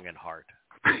long and hard.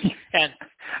 And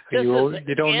this is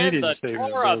you don't need in the any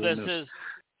Torah. This is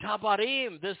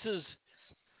Dabarym. This is,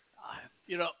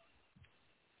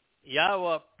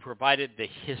 Yahweh provided the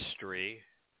history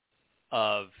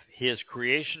of his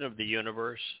creation of the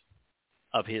universe,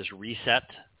 of his reset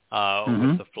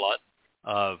with the flood,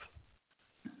 of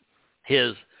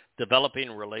his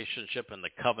developing relationship and the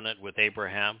covenant with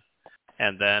Abraham,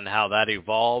 and then how that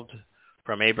evolved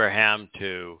from Abraham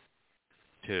to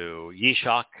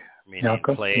Yishak, meaning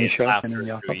Yaakov, clay, Yishak, after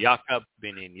and to Jacob,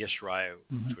 meaning Yisrael,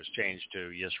 which was changed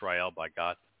to Yisrael by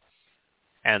God.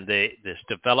 And this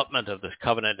development of this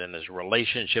covenant and his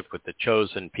relationship with the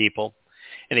chosen people.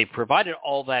 And he provided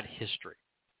all that history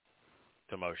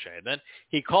to Moshe. And then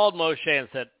he called Moshe and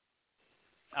said,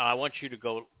 I want you to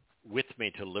go with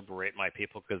me to liberate my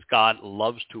people, because God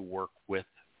loves to work with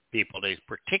people. He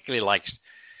particularly likes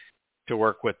to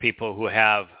work with people who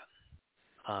have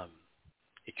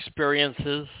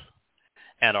experiences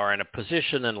and are in a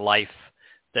position in life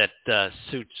that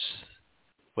suits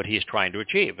what he's trying to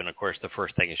achieve. And of course, the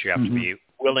first thing is you have to be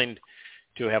willing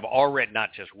to have already,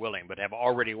 not just willing, but have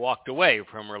already walked away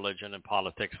from religion and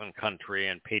politics and country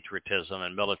and patriotism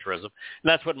and militarism. And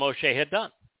that's what Moshe had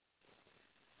done.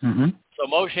 So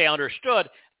Moshe understood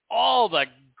all the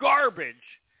garbage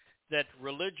that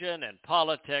religion and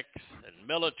politics and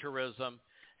militarism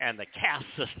and the caste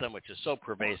system, which is so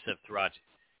pervasive throughout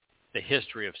the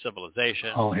history of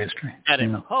civilization, had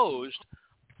imposed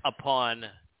upon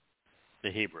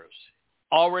the Hebrews.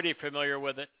 Already familiar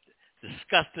with it,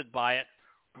 disgusted by it,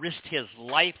 risked his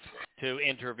life to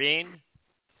intervene,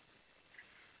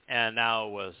 and now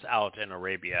was out in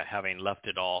Arabia, having left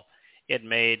it all. It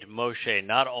made Moshe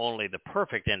not only the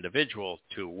perfect individual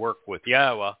to work with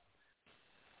Yahweh,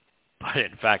 but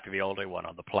in fact the only one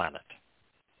on the planet.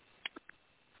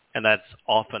 And that's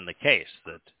often the case,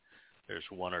 that there's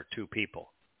one or two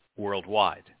people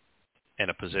worldwide in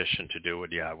a position to do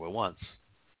what Yahweh wants.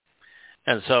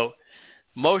 And so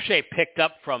Moshe picked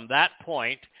up from that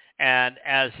point, and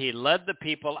as he led the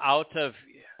people out of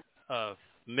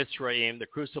Mitzrayim, the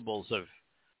crucibles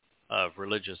of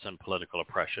religious and political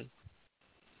oppression,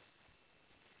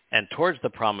 and towards the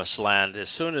promised land, as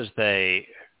soon as they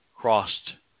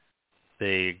crossed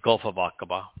the Gulf of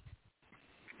Aqaba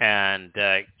and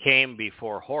came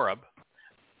before Horeb,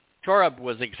 Horeb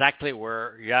was exactly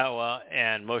where Yahweh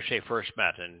and Moshe first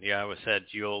met. And Yahweh said,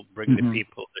 you'll bring the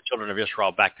people, the children of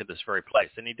Israel, back to this very place.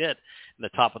 And he did. And the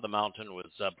top of the mountain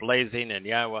was blazing, and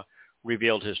Yahweh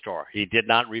revealed his Torah. He did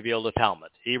not reveal the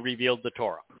Talmud. He revealed the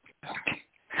Torah.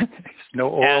 No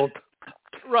old.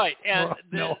 Right, and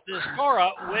no. this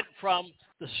Torah went from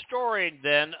the story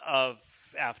then of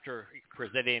after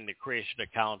presenting the creation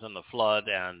account and the flood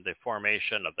and the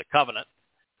formation of the covenant.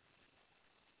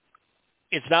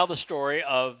 It's now the story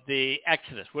of the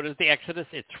Exodus. What is the Exodus?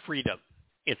 It's freedom.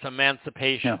 It's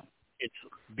emancipation. Yeah. It's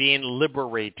being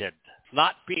liberated,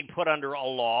 not being put under a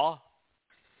law.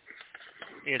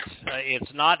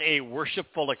 It's not a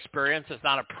worshipful experience. It's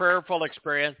not a prayerful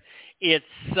experience. It's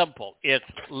simple. It's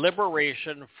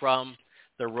liberation from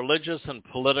the religious and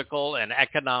political and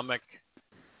economic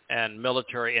and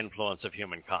military influence of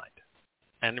humankind,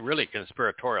 and really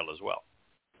conspiratorial as well.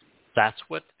 That's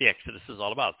what the Exodus is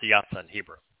all about, the Yatsa in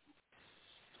Hebrew.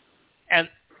 And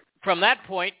from that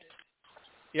point,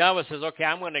 Yahweh says, okay,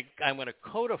 I'm going to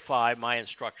codify my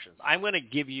instructions. I'm going to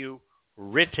give you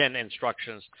written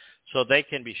instructions so they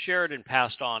can be shared and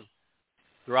passed on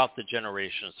throughout the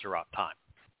generations, throughout time.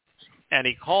 And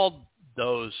he called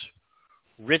those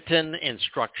written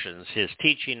instructions his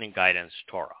teaching and guidance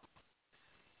Torah,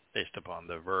 based upon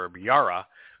the verb yara,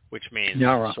 which means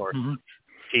sort of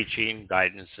teaching,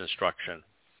 guidance, instruction,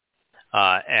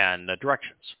 and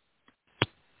directions.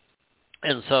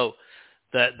 And so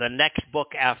the next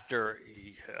book after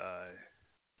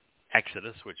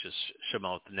Exodus, which is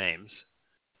Shemot names,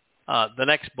 the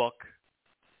next book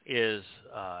is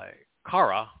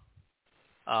Kara,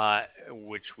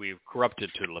 which we've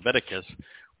corrupted to Leviticus,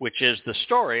 which is the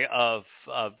story of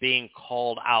being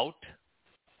called out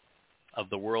of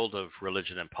the world of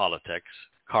religion and politics.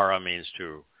 Kara means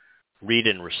to read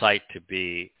and recite, to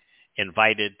be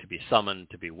invited, to be summoned,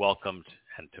 to be welcomed,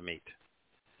 and to meet.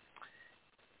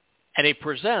 And he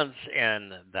presents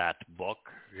in that book,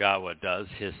 Yahweh does,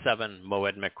 his 7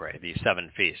 Moed Mikre, these 7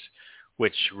 feasts,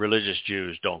 which religious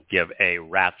Jews don't give a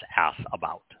rat's ass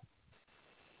about.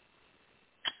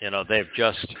 You know, they've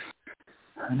just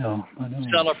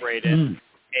celebrated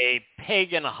a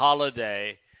pagan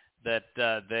holiday that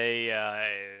they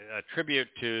attribute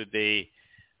to the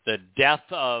death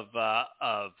of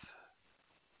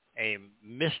a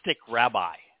mystic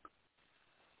rabbi.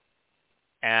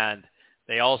 And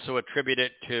they also attribute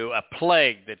it to a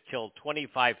plague that killed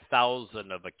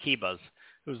 25,000 of Akibas,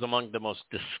 who's among the most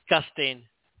disgusting,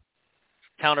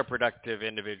 counterproductive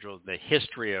individuals in the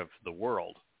history of the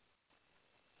world.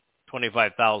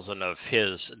 25,000 of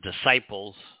his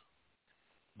disciples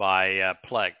by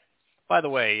plague. By the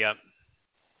way,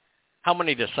 how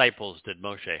many disciples did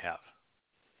Moshe have?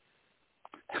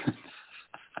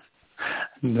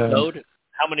 Dode?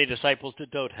 How many disciples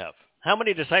did Dode have? How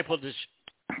many disciples did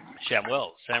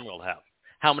Samuel have?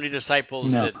 How many disciples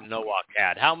did Noah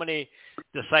have? How many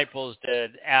disciples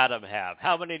did Adam have?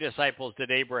 How many disciples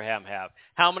did Abraham have?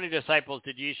 How many disciples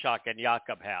did Yishak and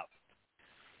Jacob have?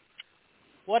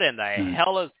 What in the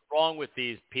hell is wrong with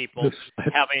these people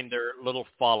having their little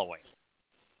following?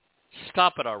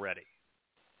 Stop it already.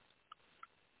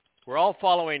 We're all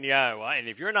following Yahweh, and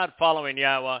if you're not following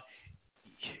Yahweh,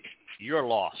 you're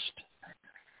lost.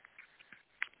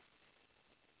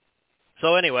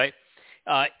 So anyway,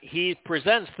 he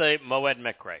presents the Moed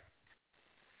Mikre.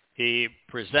 He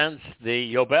presents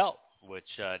the Yobel,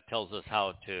 which tells us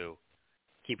how to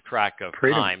keep track of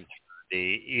time,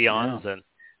 the eons,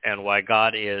 and why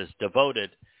God is devoted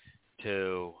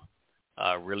to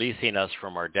releasing us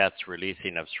from our debts,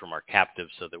 releasing us from our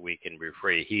captives so that we can be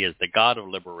free. He is the God of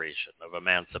liberation, of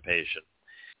emancipation.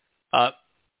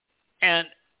 And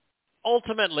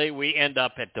ultimately, we end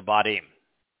up at Dabarym,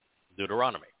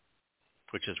 Deuteronomy,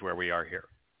 which is where we are here.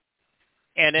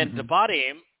 And in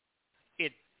Dabarym,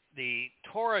 the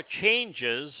Torah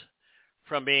changes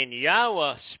from being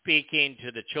Yahweh speaking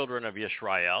to the children of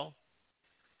Israel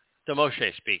to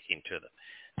Moshe speaking to them.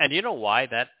 And you know why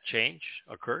that change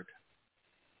occurred?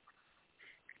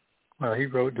 Well, he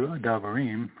wrote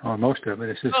Dabarym, or most of it.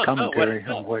 It's his commentary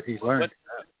on what he learned.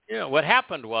 What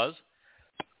happened was,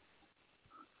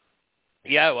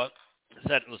 Yahweh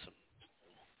said, listen,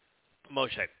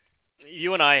 Moshe,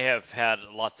 you and I have had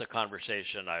lots of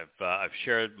conversation. I've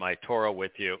shared my Torah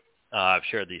with you. I've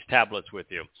shared these tablets with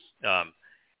you.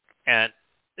 And,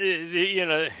 you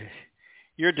know,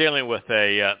 you're dealing with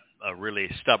a really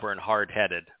stubborn,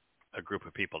 hard-headed group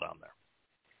of people down there.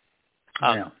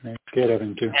 They're scared of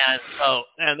him too.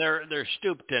 And they're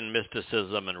stooped in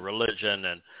mysticism and religion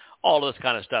and all this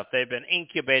kind of stuff. They've been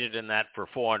incubated in that for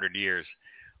 400 years.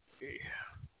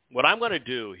 What I'm going to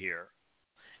do here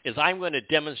is I'm going to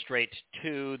demonstrate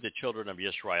to the children of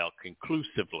Israel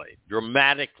conclusively,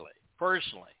 dramatically,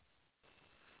 personally,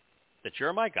 that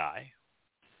you're my guy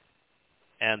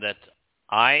and that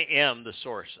I am the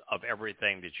source of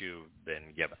everything that you've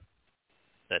been given.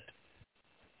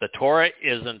 That The Torah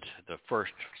isn't the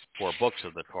first 4 books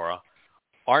of the Torah,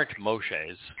 aren't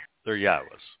Moshe's, they're Yahweh's.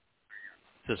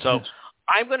 So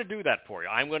I'm going to do that for you.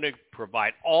 I'm going to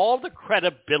provide all the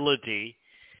credibility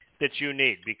that you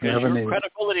need, because your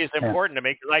credibility is important to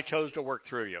me, because I chose to work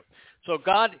through you. So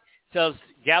God says,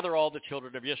 gather all the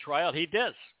children of Israel. He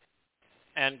does.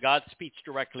 And God speaks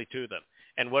directly to them.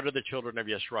 And what do the children of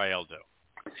Israel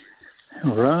do?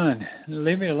 Run.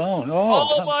 Leave me alone.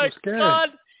 Oh my God.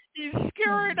 He's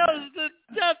scaring us to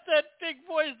death. That big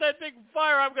voice, that big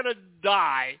fire. I'm going to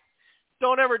die.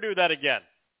 Don't ever do that again.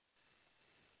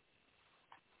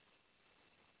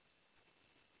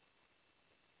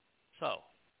 So,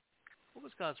 what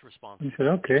was God's response? He said,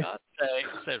 okay. God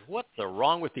said, what's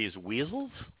wrong with these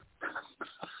weasels?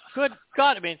 Good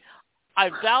God. I mean,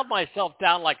 I've dialed myself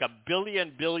down like a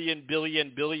billion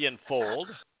fold.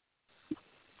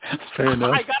 Fair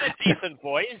enough. I got a decent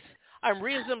voice. I'm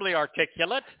reasonably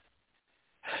articulate.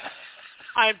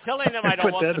 I'm telling them I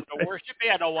don't want them to worship me.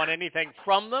 I don't want anything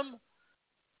from them.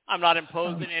 I'm not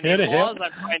imposing any laws.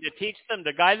 I'm trying to teach them,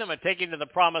 to guide them, and taking to the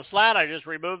promised land. I just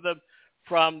remove them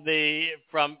from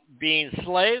being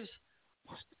slaves.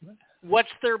 What's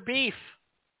their beef?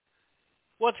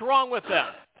 What's wrong with them?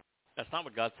 That's not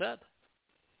what God said.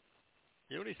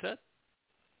 You know what he said?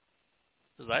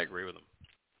 He says, I agree with them.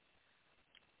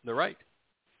 They're right.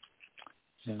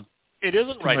 Yeah. It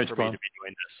isn't right for me to be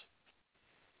doing this.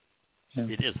 Yeah.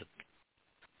 It isn't.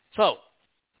 So,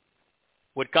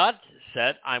 what God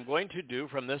said I'm going to do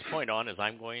from this point on is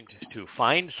I'm going to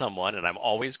find someone, and I'm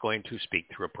always going to speak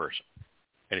through a person.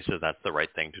 And he says that's the right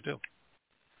thing to do.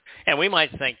 And we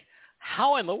might think,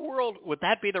 how in the world would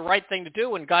that be the right thing to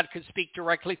do when God could speak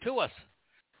directly to us?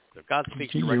 If God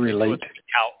speaks directly to us,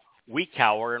 we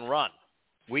cower and run.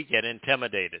 We get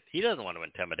intimidated. He doesn't want to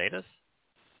intimidate us.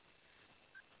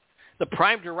 The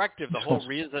prime directive, the whole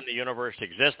reason the universe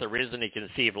exists, the reason he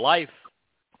conceived life,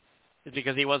 is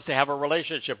because he wants to have a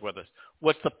relationship with us.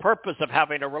 What's the purpose of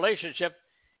having a relationship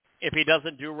if he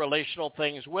doesn't do relational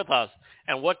things with us?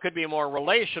 And what could be more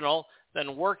relational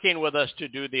than working with us to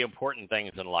do the important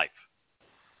things in life,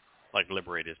 like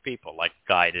liberate his people, like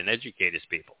guide and educate his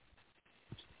people?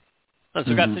 And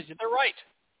so God says, they're right.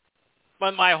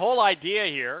 But my whole idea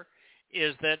here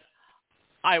is that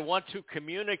I want to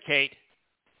communicate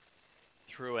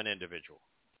through an individual.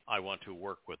 I want to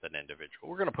work with an individual.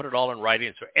 We're going to put it all in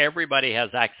writing so everybody has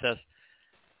access,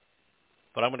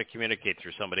 but I'm going to communicate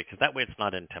through somebody, because that way it's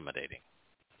not intimidating.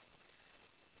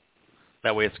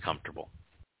 That way it's comfortable.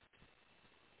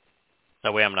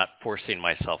 That way I'm not forcing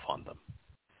myself on them.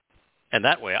 And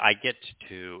that way I get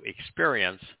to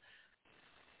experience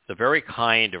the very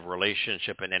kind of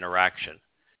relationship and interaction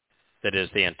that is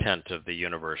the intent of the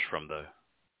universe from the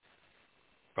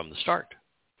start.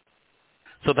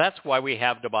 So that's why we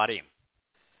have Dabarym.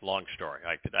 Long story.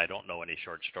 I don't know any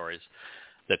short stories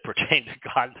that pertain to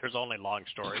God. There's only long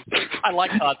stories. I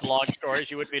like God's long stories.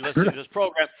 You would be listening to this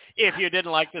program if you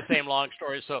didn't like the same long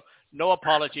stories. So no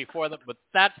apology for them, but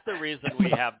that's the reason we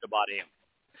have Dabarym.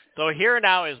 So here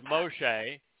now is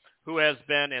Moshe, who has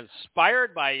been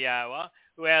inspired by Yahweh,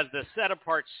 who has the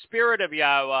set-apart spirit of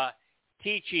Yahweh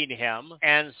teaching him,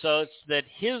 and so it's that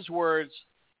his words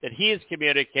that he is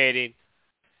communicating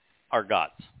are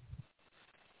God's.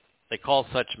 They call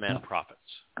such men prophets.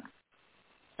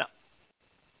 Now,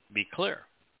 be clear.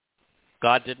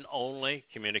 God didn't only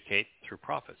communicate through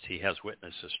prophets. He has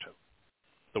witnesses too.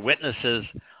 The witnesses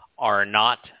are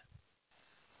not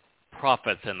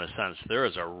prophets in the sense there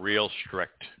is a real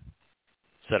strict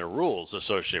set of rules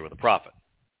associated with a prophet.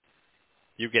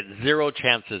 You get 0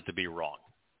 chances to be wrong.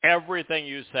 Everything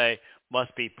you say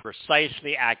must be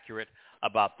precisely accurate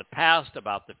about the past,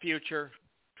 about the future,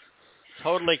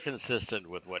 totally consistent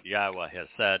with what Yahweh has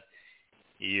said.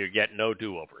 You get no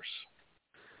do-overs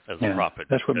as a prophet.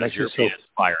 That's what makes you so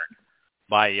inspired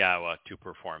by Yahweh to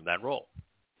perform that role.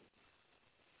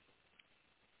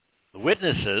 The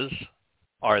witnesses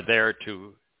are there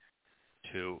to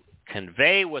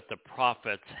convey what the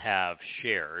prophets have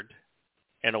shared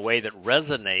in a way that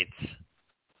resonates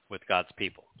with God's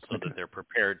people, so that they're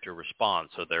prepared to respond,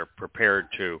 so they're prepared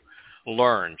to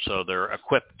learn, so they're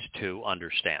equipped to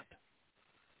understand.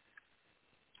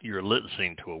 You're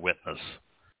listening to a witness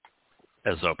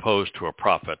as opposed to a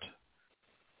prophet,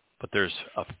 but there's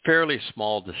a fairly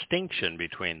small distinction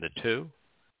between the two,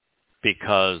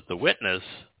 because the witness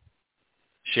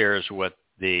shares what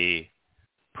the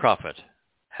prophet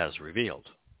has revealed.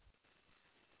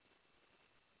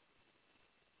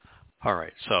 All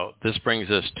right, so this brings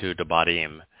us to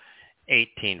Dabarym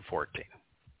 18:14.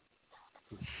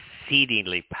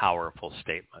 Exceedingly powerful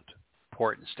statement,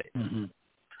 important statement.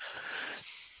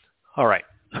 All right.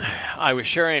 I was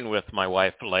sharing with my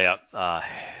wife, Leah,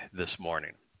 this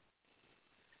morning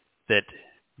that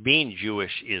being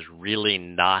Jewish is really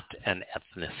not an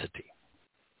ethnicity.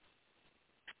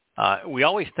 We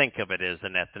always think of it as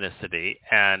an ethnicity,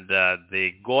 and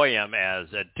the Goyim as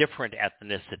a different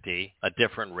ethnicity, a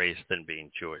different race than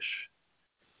being Jewish.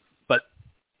 But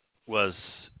was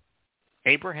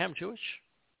Abraham Jewish?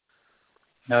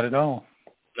 Not at all.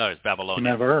 No, it's Babylonian.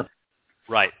 Never.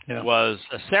 Right. Yeah. Was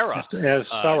Sarah? As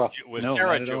Sarah. Was no,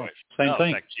 Sarah not Jewish? At all. Same no, thing.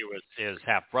 In fact, she was his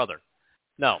half brother.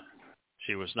 No,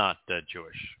 she was not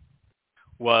Jewish.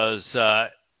 Was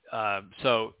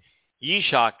so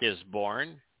Yishak is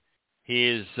born.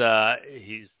 He's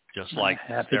just like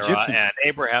half Sarah Egyptian. and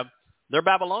Abraham. They're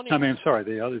Babylonians. I mean, sorry,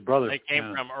 the other brother. They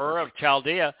came from Ur of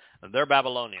Chaldea. They're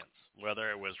Babylonians.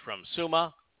 Whether it was from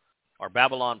Sumer or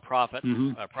Babylon proper,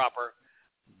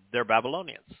 they're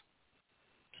Babylonians.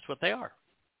 That's what they are.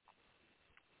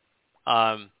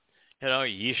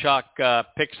 Yishak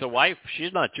picks a wife.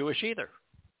 She's not Jewish either.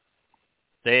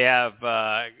 They have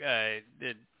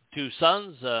two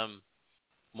sons.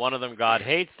 One of them God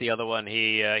hates. The other one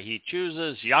he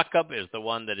chooses. Jacob is the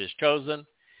one that is chosen.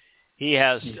 He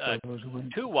has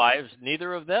two wives.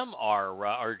 Neither of them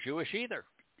are Jewish either.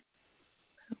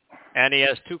 And he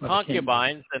has two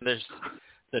concubines. And there's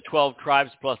the 12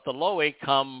 tribes plus the Lowy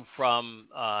come from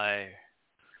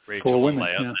Rachel and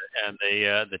Leah, and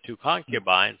the two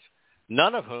concubines,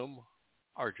 none of whom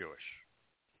are Jewish.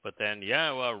 But then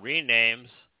Yahweh renames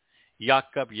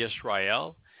Jacob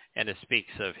Yisrael, and it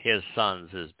speaks of his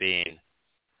sons as being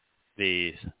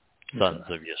the sons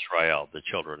of Yisrael, the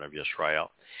children of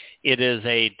Yisrael. It is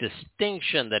a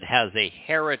distinction that has a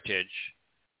heritage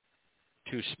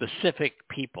to specific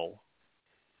people,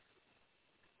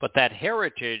 but that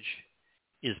heritage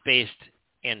is based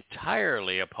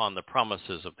entirely upon the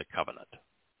promises of the covenant.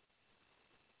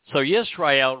 So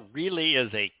Yisrael really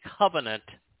is a covenant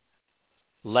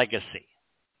legacy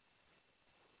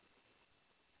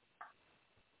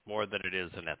more than it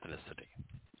is an ethnicity.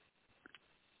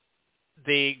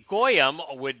 The Goyim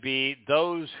would be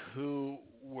those who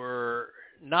were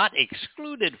not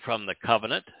excluded from the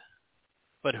covenant,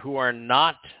 but who are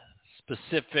not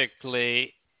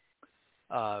specifically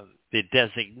the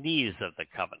designees of the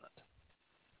covenant.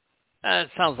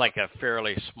 It sounds like a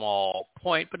fairly small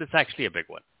point, but it's actually a big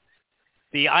one.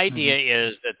 The idea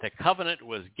is that the covenant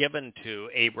was given to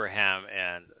Abraham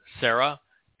and Sarah,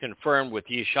 confirmed with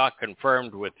Yishak,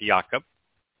 confirmed with Jacob,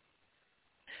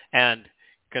 and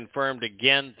confirmed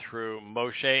again through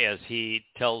Moshe as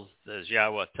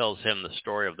Yahweh tells him the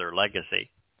story of their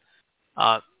legacy.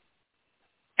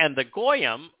 And the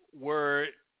Goyim were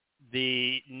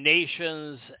the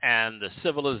nations and the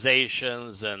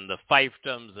civilizations and the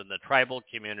fiefdoms and the tribal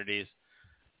communities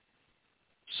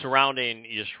surrounding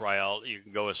Israel. You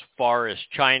can go as far as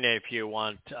China if you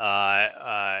want,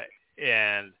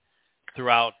 and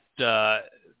throughout the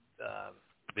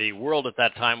world at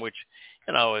that time, which,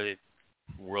 the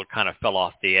world kind of fell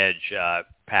off the edge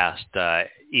past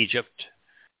Egypt,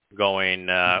 going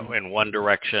in one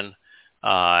direction.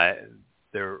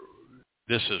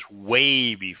 This is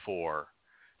way before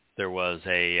there was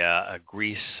a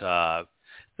Greece.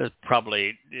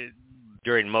 Probably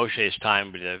during Moshe's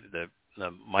time, the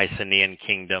Mycenaean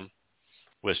kingdom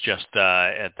was just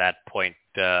at that point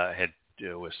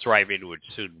was thriving, would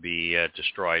soon be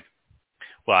destroyed.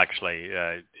 Well, actually,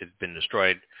 it had been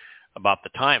destroyed about the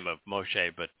time of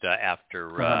Moshe, but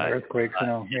after earthquakes,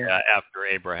 after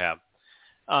Abraham.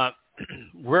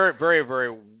 We're a very,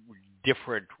 very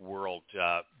different world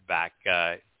back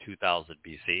 2000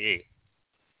 BCE,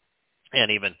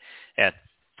 and even at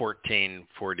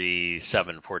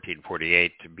 1447,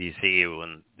 1448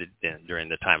 BCE, during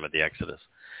the time of the Exodus.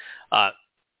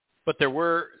 But there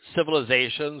were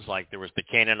civilizations, like there was the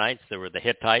Canaanites, there were the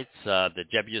Hittites, the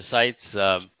Jebusites.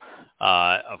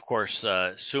 Of course,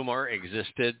 Sumer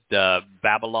existed,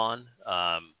 Babylon,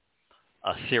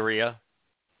 Assyria,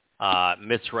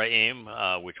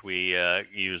 Mitzrayim, which we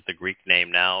use the Greek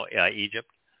name now, Egypt.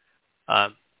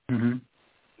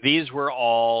 These were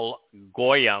all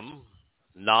Goyim,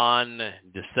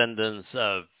 non-descendants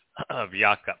of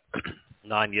Jacob,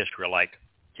 non-Israelite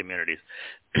communities.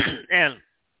 And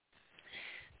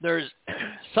there's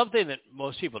something that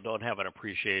most people don't have an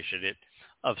appreciation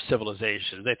of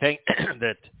civilization. They think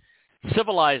that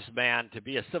civilized man, to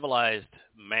be a civilized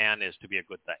man is to be a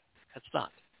good thing. That's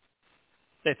not.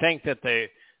 They think that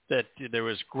there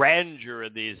was grandeur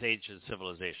in these ancient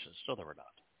civilizations. No, there were not.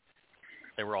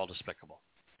 They were all despicable.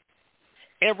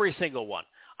 Every single one.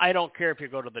 I don't care if you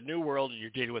go to the New World and you're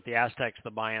dealing with the Aztecs,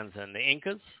 the Mayans, and the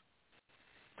Incas,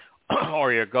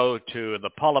 or you go to the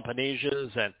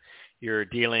Peloponnesians and you're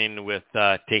dealing with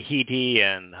Tahiti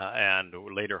and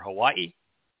later Hawaii.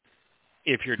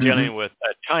 If you're dealing with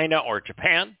China or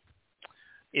Japan,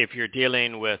 if you're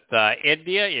dealing with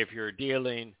India, if you're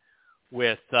dealing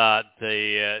with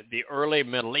the early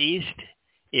Middle East,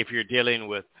 if you're dealing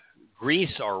with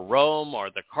Greece or Rome or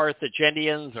the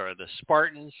Carthaginians or the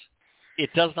Spartans, it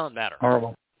does not matter.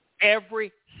 Horrible.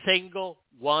 Every single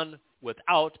one,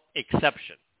 without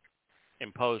exception,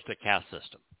 imposed a caste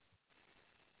system.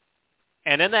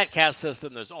 And in that caste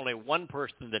system, there's only one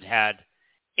person that had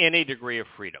any degree of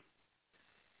freedom: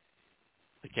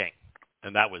 the king.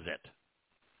 And that was it.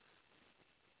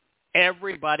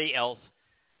 Everybody else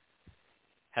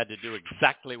had to do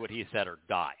exactly what he said or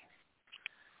die.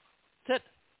 That's it.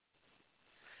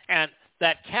 And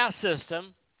that caste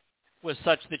system was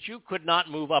such that you could not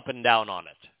move up and down on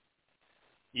it.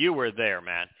 You were there,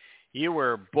 man. You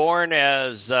were born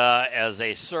as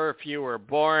a serf. You were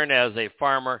born as a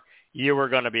farmer. You were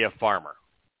going to be a farmer,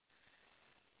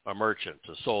 a merchant,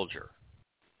 a soldier,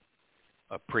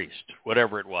 a priest,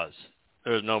 whatever it was.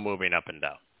 There was no moving up and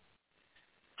down.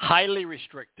 Highly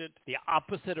restricted, the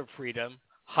opposite of freedom,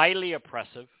 highly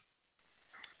oppressive.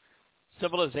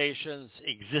 Civilizations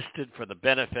existed for the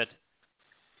benefit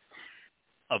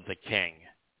of the king,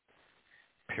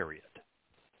 period.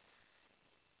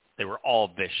 They were all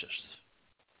vicious.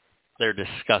 They're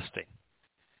disgusting.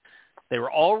 They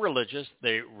were all religious.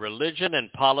 Religion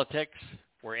and politics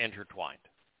were intertwined.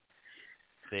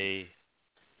 The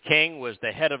king was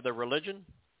the head of the religion,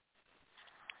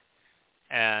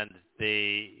 and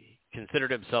they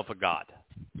considered himself a god.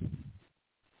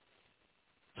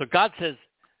 So God says,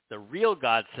 the real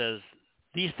God says,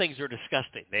 these things are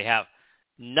disgusting. They have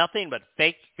nothing but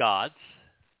fake gods,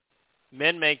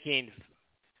 men making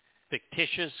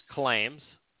fictitious claims,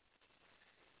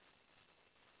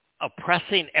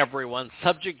 oppressing everyone,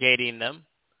 subjugating them,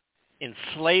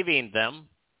 enslaving them,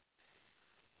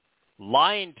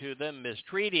 lying to them,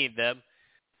 mistreating them.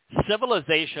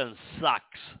 Civilization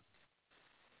sucks.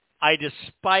 I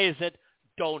despise it.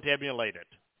 Don't emulate it.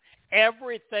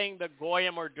 Everything the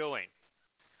Goyim are doing,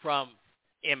 from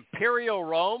Imperial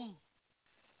Rome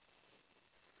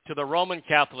to the Roman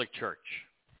Catholic Church,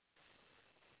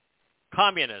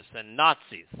 communists and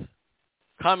Nazis,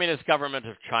 Communist government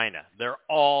of China, they're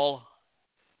all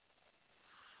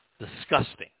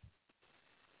disgusting.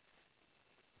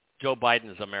 Joe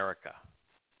Biden's America,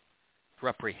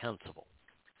 reprehensible.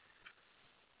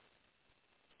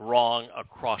 Wrong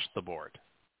across the board.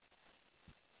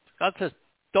 God says,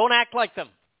 don't act like them.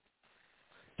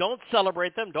 Don't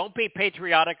celebrate them. Don't be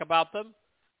patriotic about them.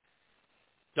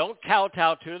 Don't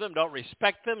kowtow to them. Don't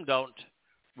respect them. Don't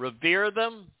revere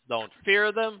them. Don't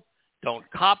fear them. Don't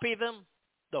copy them.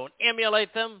 Don't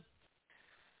emulate them.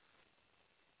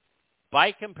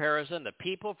 By comparison, the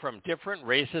people from different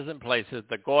races and places,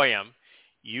 the Goyim,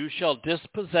 you shall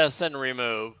dispossess and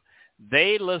remove.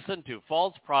 They listen to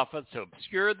false prophets who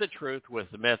obscure the truth with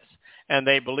myths, and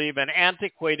they believe in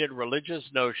antiquated religious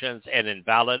notions and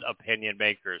invalid opinion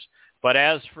makers. But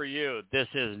as for you, this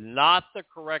is not the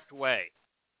correct way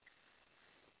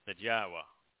that Yahweh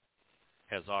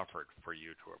has offered for you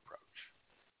to approach.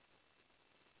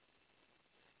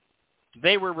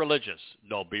 They were religious.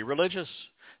 Don't be religious.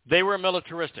 They were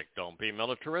militaristic. Don't be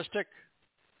militaristic.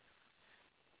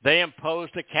 They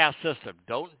imposed a caste system.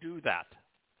 Don't do that.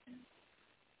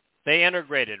 They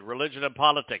integrated religion and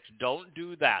politics. Don't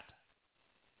do that.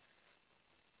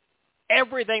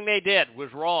 Everything they did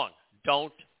was wrong.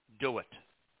 Don't do it.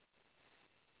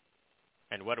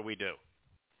 And what do?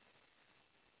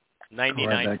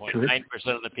 99.9%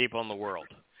 of the people in the world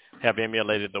have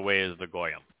emulated the ways of the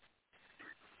Goyim.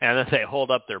 And then they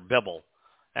hold up their Bible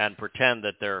and pretend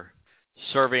that they're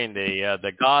serving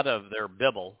the God of their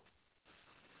Bible,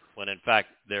 when in fact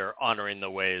they're honoring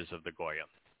the ways of the Goyim.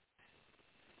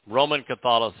 Roman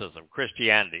Catholicism,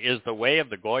 Christianity, is the way of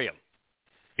the Goyim.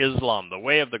 Islam, the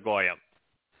way of the Goyim.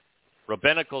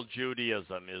 Rabbinical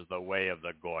Judaism is the way of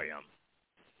the Goyim.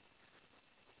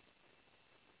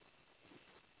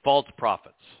 False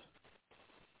prophets.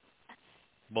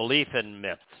 Belief in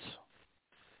myths.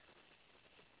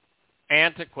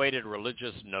 Antiquated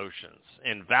religious notions.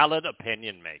 Invalid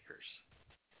opinion makers.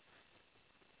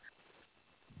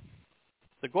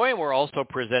 The Goyim were also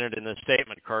presented in the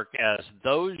statement, Kirk, as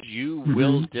those you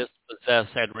will dispossess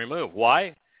and remove.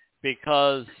 Why?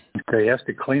 Because they have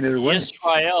to clean it away.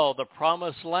 Israel, the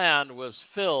promised land, was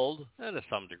filled, and to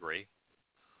some degree,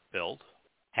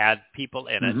 had people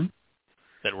in it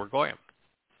that were Goyim.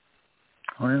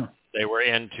 Oh, yeah. They were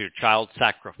into child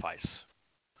sacrifice.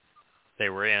 They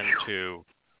were into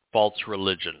false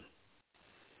religion.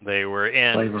 They were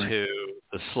into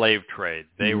the slave trade.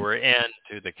 They were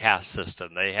into the caste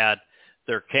system. They had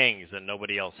their kings, and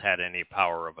nobody else had any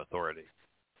power of authority.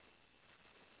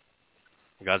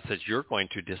 God says, you're going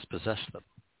to dispossess them.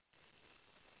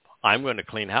 I'm going to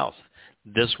clean house.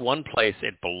 This one place,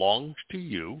 it belongs to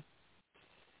you,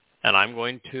 and I'm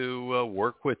going to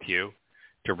work with you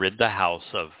to rid the house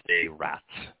of the rats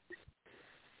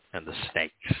and the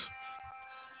snakes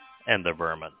and the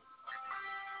vermin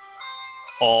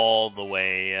all the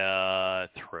way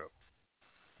through.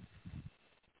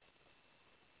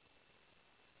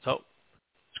 So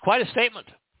it's quite a statement.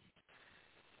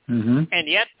 Mm-hmm. And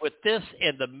yet with this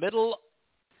in the middle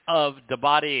of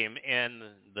Dabarym in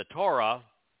the Torah,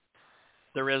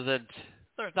 there's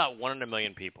not 1 in a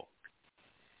million people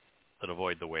that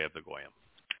avoid the way of the Goyim.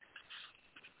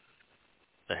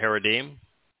 The Haredim,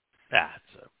 that's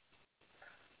a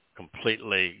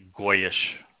completely Goyish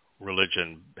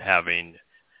religion having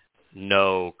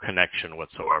no connection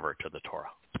whatsoever to the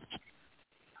Torah.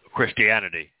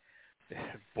 Christianity,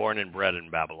 born and bred in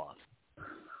Babylon.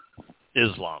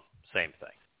 Islam, same thing.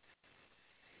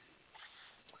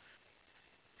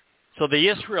 So the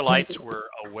Israelites were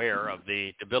aware of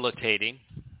the debilitating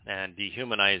and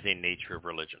dehumanizing nature of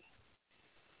religion.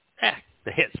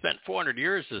 They had spent 400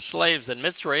 years as slaves in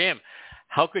Mitzrayim.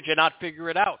 How could you not figure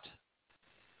it out?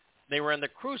 They were in the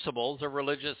crucibles of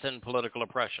religious and political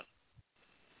oppression,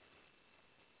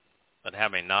 but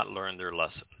having not learned their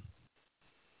lesson.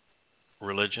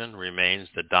 Religion remains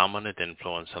the dominant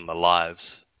influence on the lives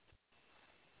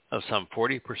of some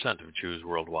 40% of Jews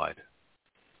worldwide.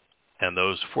 And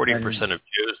those 40% of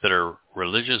Jews that are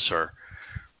religious are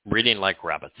breeding like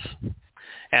rabbits.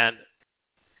 And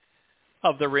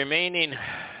of the remaining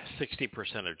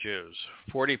 60% of Jews,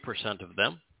 40% of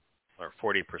them, or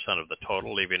 40% of the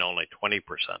total, leaving only 20%,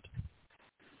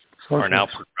 are now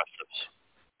progressives.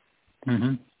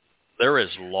 Mm-hmm. They're as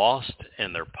lost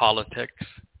in their politics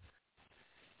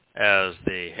as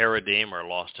the Haredim are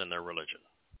lost in their religion.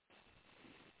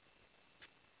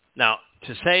 Now,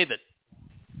 to say that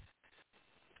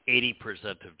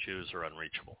 80% of Jews are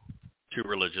unreachable, too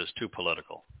religious, too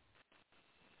political,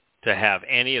 to have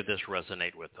any of this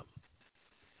resonate with them.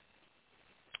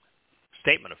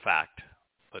 Statement of fact,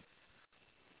 but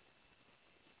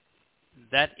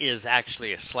that is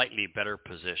actually a slightly better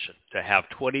position, to have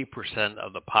 20%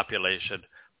 of the population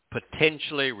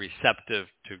potentially receptive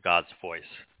to God's voice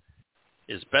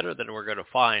is better than we're going to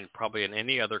find probably in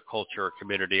any other culture or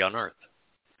community on earth.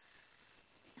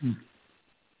 Hmm.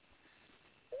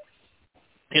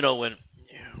 You know, when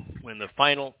the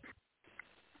final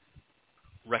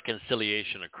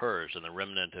reconciliation occurs and the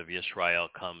remnant of Israel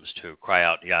comes to cry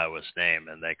out Yahweh's name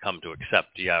and they come to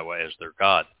accept Yahweh as their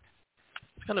God,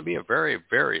 it's going to be a very,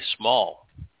 very small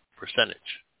percentage,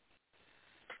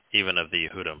 even of the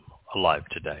Yehudim alive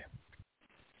today.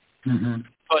 Mm-hmm.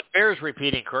 So it bears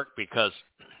repeating, Kirk, because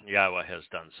Yahweh has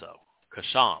done so.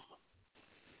 Kasham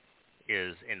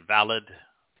is invalid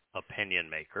opinion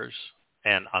makers,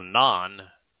 and Anan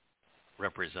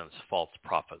represents false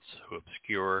prophets who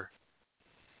obscure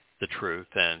the truth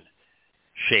and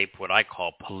shape what I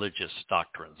call pelagious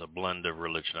doctrines, a blend of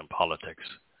religion and politics.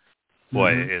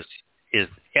 Boy, is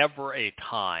ever a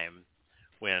time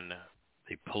when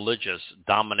the pelagious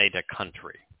dominate a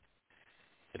country,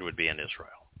 it would be in Israel.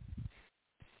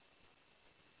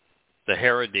 The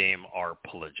Haredim are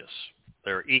pelagious.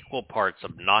 They're equal parts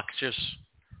obnoxious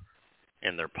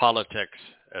in their politics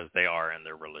as they are in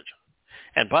their religion.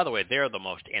 And by the way, they're the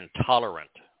most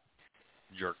intolerant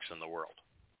jerks in the world.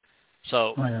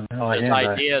 So this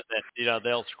idea that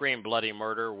they'll scream bloody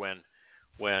murder when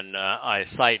I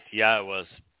cite Yahweh's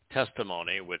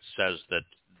testimony, which says that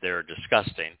they're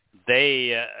disgusting.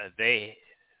 They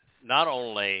not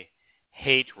only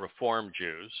hate Reform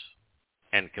Jews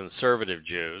and conservative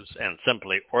Jews and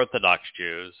simply Orthodox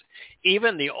Jews,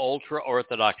 even the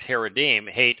ultra-Orthodox Haredim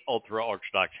hate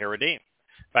ultra-Orthodox Haredim.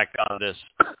 In fact, on this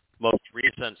most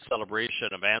recent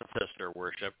celebration of ancestor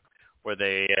worship, where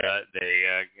they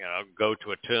go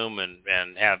to a tomb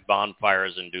and have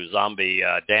bonfires and do zombie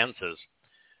dances,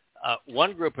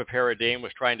 one group of Haredim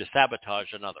was trying to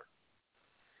sabotage another.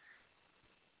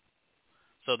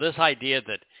 So this idea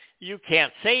that you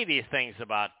can't say these things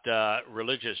about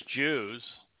religious Jews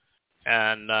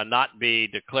and not be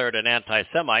declared an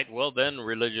anti-Semite, well, then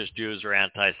religious Jews are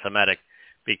anti-Semitic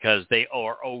because they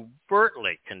are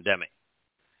overtly condemning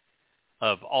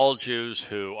of all Jews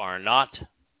who are not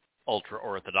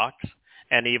ultra-Orthodox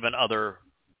and even other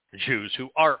Jews who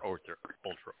are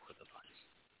ultra-Orthodox.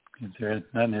 They're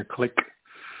not in their clique.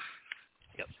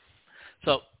 Yep.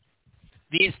 So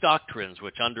these doctrines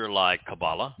which underlie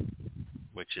Kabbalah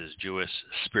which is Jewish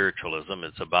spiritualism.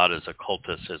 It's about as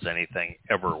occultist as anything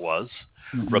ever was.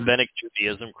 Mm-hmm. Rabbinic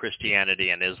Judaism, Christianity,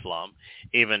 and Islam,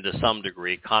 even to some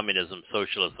degree, communism,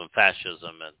 socialism,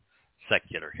 fascism, and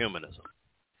secular humanism.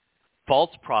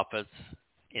 False prophets,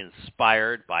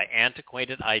 inspired by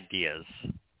antiquated ideas,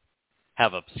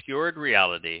 have obscured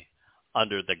reality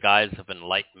under the guise of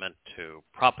enlightenment to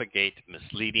propagate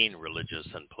misleading religious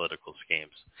and political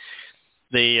schemes.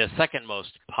 The second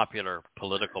most popular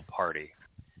political party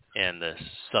in the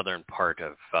southern part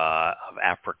of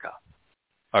Africa,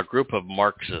 a group of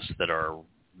Marxists that are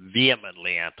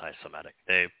vehemently anti-Semitic.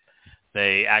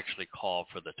 They actually call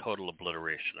for the total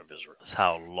obliteration of Israel. That's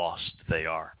how lost they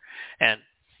are. And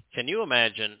can you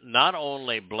imagine not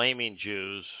only blaming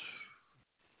Jews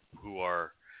who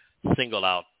are singled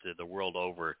out the world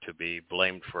over to be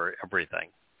blamed for everything,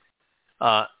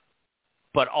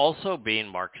 but also being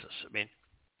Marxists? I mean,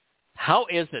 how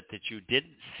is it that you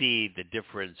didn't see the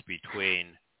difference between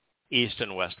East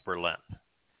and West Berlin,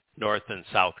 North and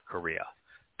South Korea,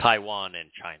 Taiwan and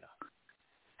China?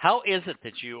 How is it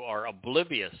that you are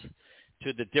oblivious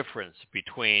to the difference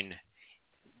between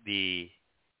the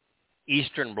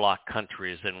Eastern Bloc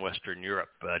countries in Western Europe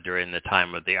during the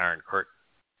time of the Iron Curtain?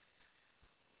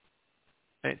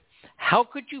 Right? How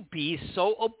could you be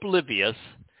so oblivious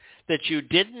that you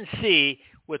didn't see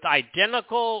with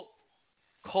identical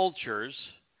cultures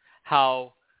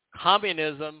how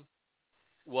communism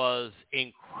was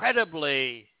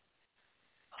incredibly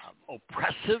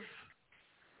oppressive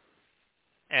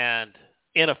and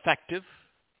ineffective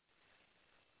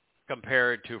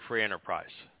compared to free enterprise,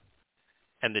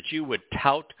 and that you would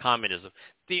tout communism?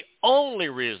 The only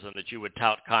reason that you would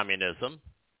tout communism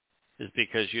is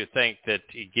because you think that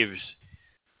it gives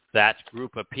that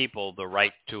group of people the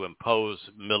right to impose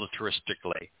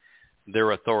militaristically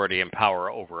their authority and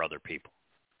power over other people.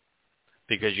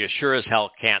 Because you sure as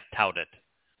hell can't tout it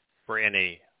for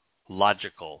any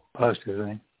logical positive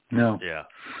thing. No. Yeah,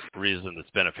 reason that's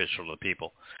beneficial to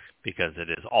people, because it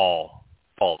is all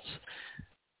false.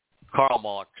 Karl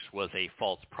Marx was a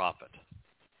false prophet.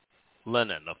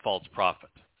 Lenin, a false prophet.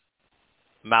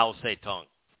 Mao Zedong,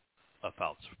 a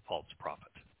false prophet.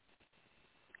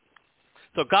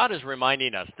 So God is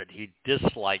reminding us that he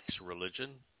dislikes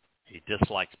religion. He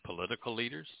dislikes political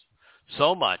leaders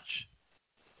so much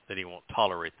that he won't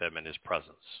tolerate them in his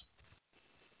presence.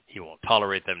 He won't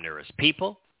tolerate them near his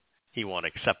people. He won't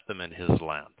accept them in his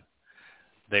land.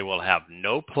 They will have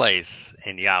no place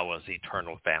in Yahweh's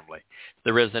eternal family.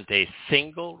 There isn't a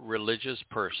single religious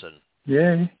person.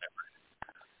 Yay.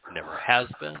 Never has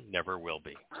been, never will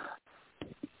be.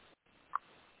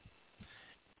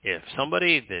 If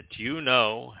somebody that you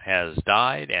know has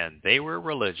died and they were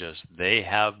religious, they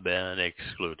have been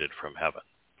excluded from heaven.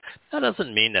 That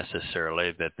doesn't mean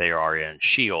necessarily that they are in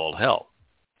Sheol hell.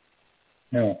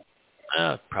 No.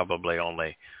 Probably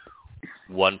only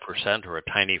 1% or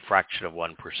a tiny fraction of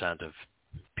 1% of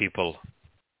people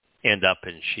end up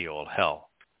in Sheol hell.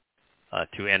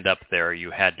 To end up there,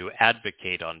 you had to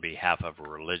advocate on behalf of a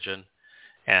religion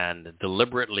and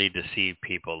deliberately deceive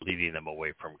people, leading them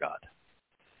away from God.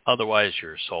 Otherwise,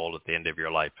 your soul at the end of your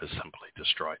life is simply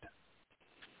destroyed.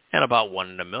 And about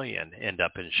 1 in a million end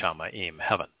up in Shamaim,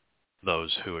 heaven,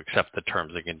 those who accept the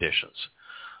terms and conditions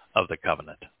of the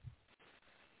covenant.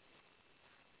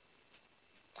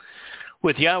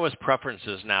 With Yahweh's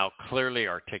preferences now clearly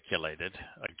articulated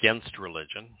against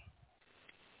religion,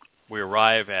 we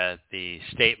arrive at the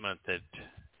statement that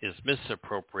is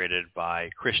misappropriated by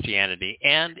Christianity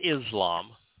and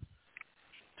Islam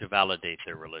to validate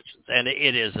their religions. And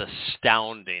it is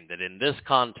astounding that in this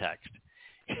context,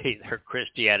 either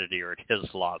Christianity or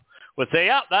Islam would say,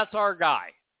 yeah, that's our guy.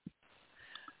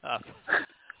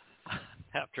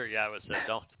 After Yahweh said,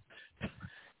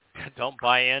 don't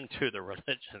buy into the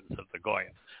religions of the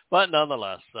Goyim. But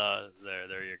nonetheless,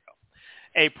 there you go.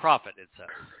 A prophet, it says,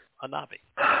 a Nabi.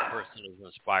 A person is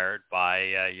inspired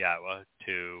by Yahweh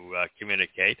to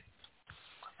communicate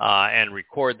and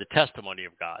record the testimony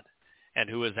of God, and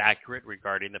who is accurate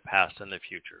regarding the past and the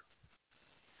future.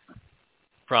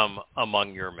 From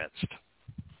among your midst,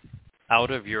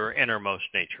 out of your innermost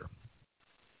nature,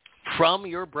 from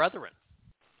your brethren,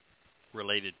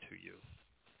 related to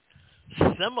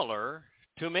you, similar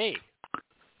to me,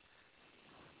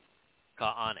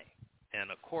 ka'ane,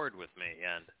 in accord with me,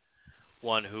 and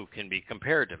one who can be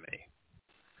compared to me.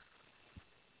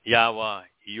 Yahweh,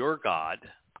 your God,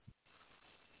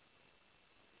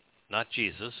 not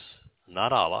Jesus,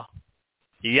 not Allah,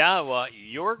 Yahweh,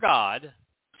 your God,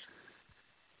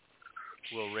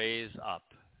 will raise up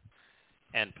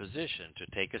and position to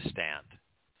take a stand,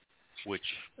 which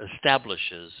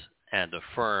establishes and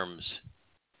affirms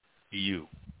you,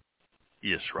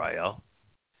 Israel.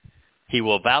 He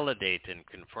will validate and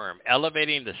confirm,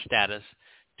 elevating the status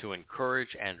to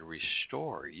encourage and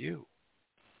restore you.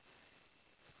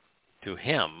 To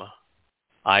him,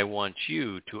 I want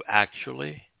you to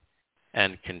actually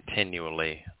and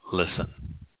continually listen.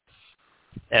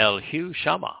 Elhu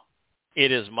Shama.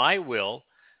 It is my will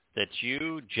that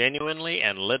you genuinely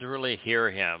and literally hear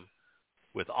him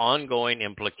with ongoing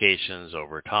implications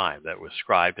over time that was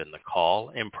described in the call,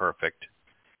 imperfect,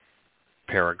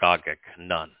 paragogic,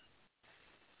 none.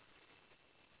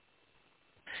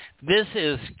 This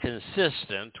is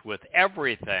consistent with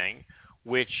everything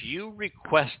which you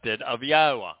requested of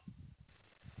Yahowah,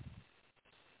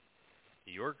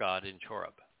 your God in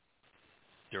Choreb,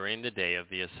 during the day of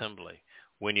the assembly,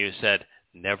 when you said,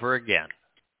 never again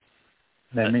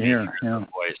let me hear the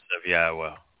voice of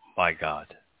Yahowah, my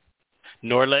God,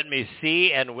 nor let me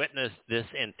see and witness this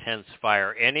intense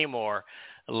fire any more,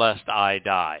 lest I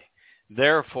die.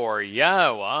 Therefore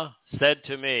Yahowah said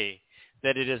to me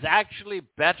that it is actually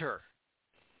better,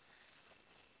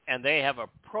 and they have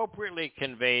appropriately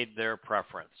conveyed their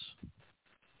preference.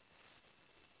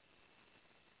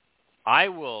 I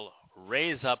will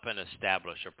raise up and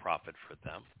establish a prophet for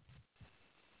them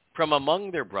from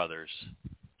among their brothers,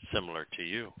 similar to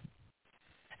you.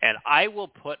 And I will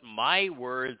put my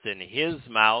words in his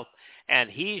mouth, and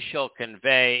he shall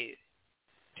convey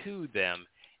to them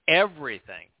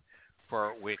everything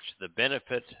for which the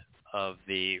benefit of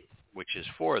which is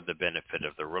for the benefit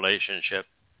of the relationship,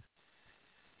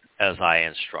 as I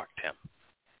instruct him.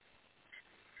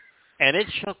 And it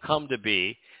shall come to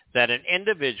be that an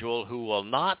individual who will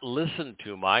not listen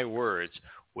to my words,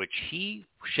 which he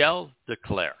shall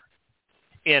declare,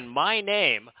 in my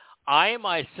name, I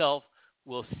myself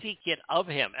will seek it of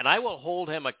him, and I will hold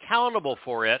him accountable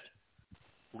for it,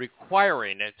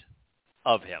 requiring it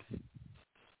of him.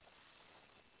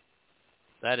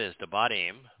 That is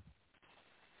Dabarym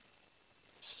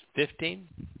 15,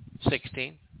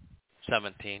 16,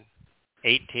 17,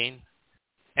 18,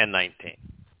 and 19.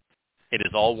 It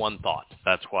is all one thought.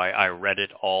 That's why I read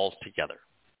it all together.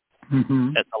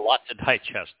 Mm-hmm. It's a lot to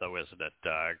digest, though, isn't it,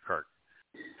 Kirk?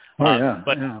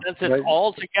 But since it's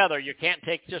all together, you can't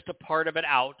take just a part of it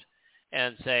out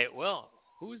and say, well,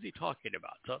 who is he talking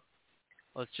about? So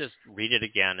let's just read it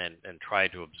again and try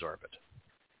to absorb it.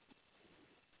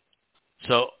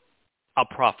 So a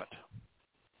prophet.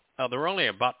 Now, there are only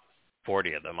about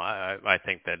 40 of them. I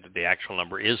think that the actual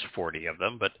number is 40 of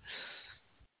them. But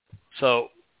so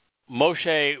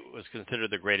Moshe was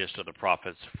considered the greatest of the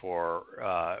prophets for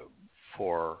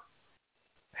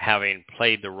having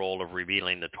played the role of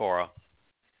revealing the Torah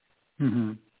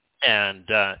mm-hmm. and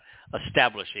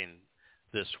establishing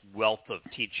this wealth of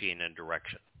teaching and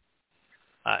direction.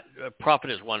 A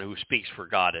prophet is one who speaks for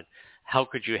God, and how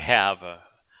could you have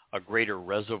a greater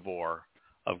reservoir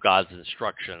of God's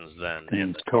instructions than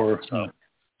in the Torah?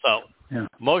 So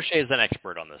Moshe is an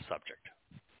expert on this subject,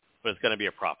 but it's going to be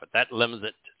a prophet. That limits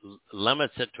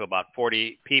it to about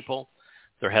 40 people.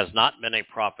 There has not been a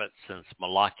prophet since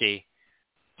Malachi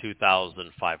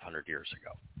 2,500 years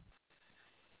ago.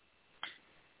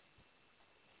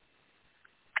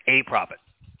 A prophet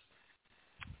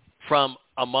from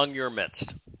among your midst.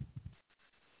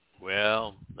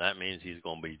 Well, that means he's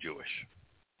going to be Jewish,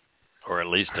 or at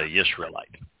least a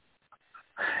Yisraelite.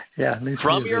 Yeah, at least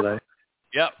from Israelite.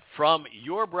 From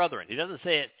your brethren. He doesn't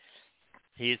say it.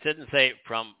 He didn't say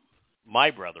from my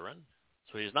brethren,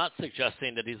 so he's not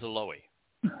suggesting that he's a Lowy.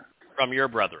 From your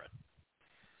brethren.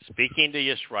 Speaking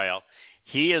to Israel,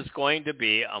 he is going to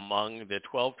be among the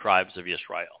 12 tribes of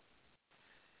Israel.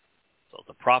 So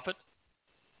the prophet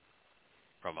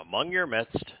from among your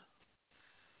midst,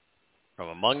 from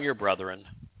among your brethren,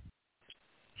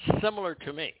 similar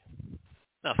to me.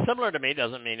 Now, similar to me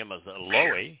doesn't mean him as a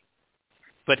Lowy,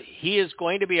 but he is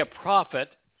going to be a prophet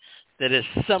that is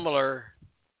similar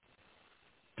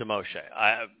to Moshe.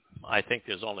 I think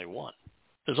there's only one.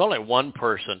 There's only one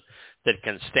person that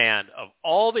can stand, of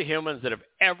all the humans that have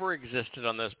ever existed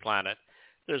on this planet,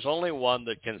 there's only one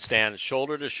that can stand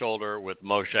shoulder to shoulder with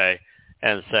Moshe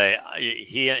and say,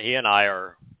 he and I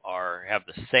have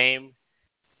the same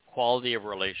quality of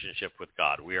relationship with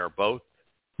God. We are both,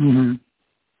 we're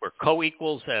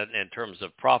co-equals in terms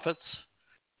of prophets.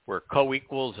 We're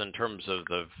co-equals in terms of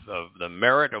the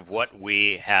merit of what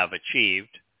we have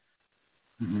achieved.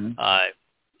 Mm-hmm.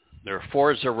 There are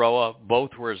 4 Zeroah.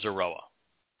 Both were Zeroah.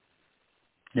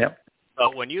 Yep.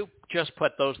 But when you just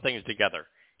put those things together,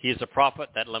 he's a prophet.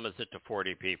 That limits it to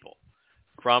 40 people.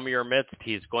 From your midst,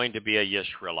 he's going to be a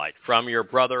Yisraelite. From your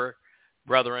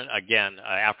brethren, again,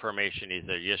 affirmation, he's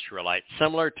a Yisraelite.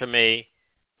 Similar to me,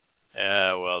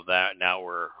 Well, now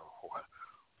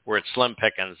we're at slim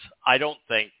pickings. I don't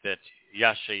think that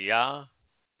Yeshaya,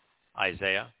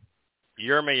 Isaiah,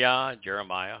 Yirmiah,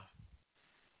 Jeremiah,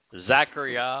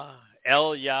 Zechariah,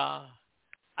 Elia,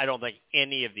 I don't think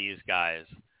any of these guys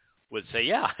would say,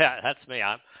 yeah, that's me.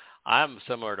 I'm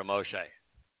similar to Moshe.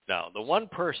 No, the one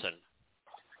person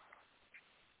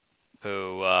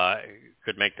who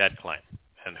could make that claim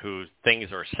and whose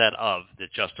things are said of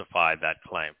that justify that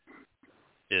claim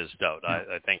is Dowd.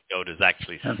 I think Dowd is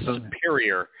actually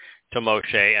superior to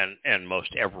Moshe in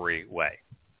most every way.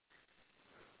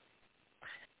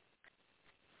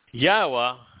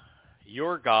 Yahweh,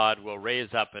 your God, will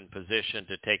raise up in position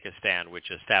to take a stand which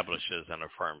establishes and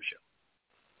affirms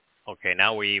you. Okay,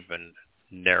 now we even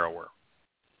narrower.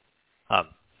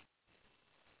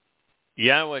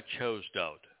 Yahweh chose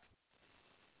Dowd.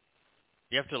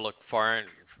 You have to look far,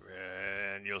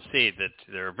 and you'll see that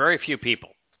there are very few people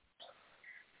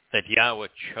that Yahweh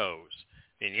chose.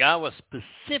 And Yahweh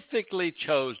specifically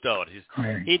chose Dowd.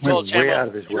 He told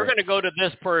Shammah, you're going to go to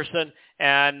this person,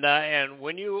 and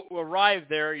when you arrive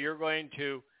there, you're going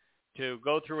to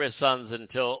go through his sons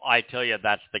until I tell you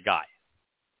that's the guy.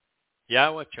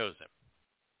 Yahweh chose him.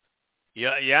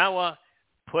 Yahweh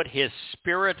put his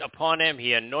spirit upon him.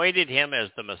 He anointed him as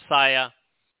the Messiah.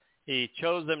 He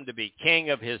chose him to be king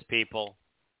of his people.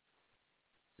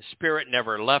 The spirit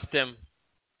never left him.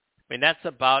 I mean, that's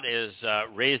about as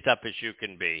raised up as you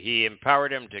can be. He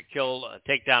empowered him to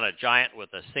take down a giant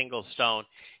with a single stone.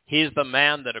 He's the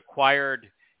man that acquired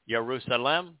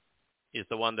Jerusalem. He's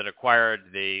the one that acquired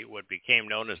what became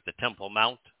known as the Temple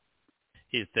Mount.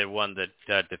 He's the one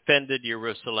that defended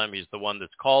Jerusalem. He's the one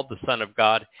that's called the Son of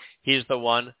God. He's the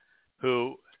one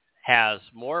who has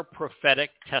more prophetic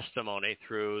testimony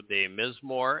through the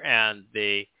Mizmor and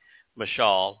the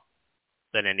Mashal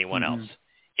than anyone else.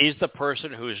 He's the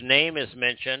person whose name is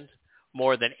mentioned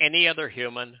more than any other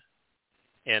human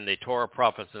in the Torah,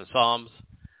 prophets, and Psalms.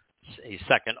 He's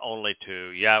second only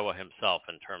to Yahweh himself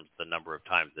in terms of the number of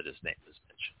times that his name is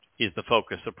mentioned. He's the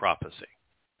focus of prophecy,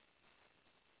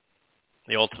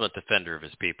 the ultimate defender of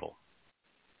his people.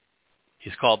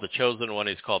 He's called the chosen one.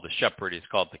 He's called the shepherd. He's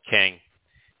called the king.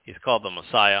 He's called the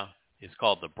Messiah. He's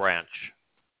called the branch.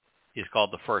 He's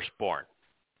called the firstborn.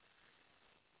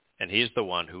 And he's the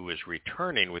one who is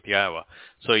returning with Yahweh.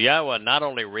 So Yahweh not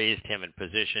only raised him and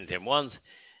positioned him once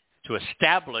to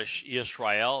establish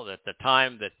Israel at the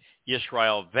time that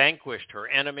Israel vanquished her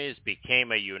enemies,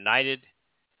 became a united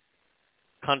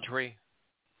country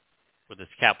with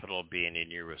its capital being in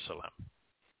Jerusalem.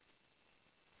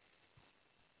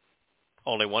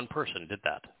 Only one person did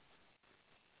that.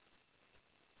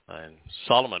 And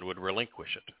Solomon would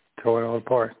relinquish it. Tore it all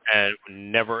apart. And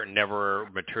never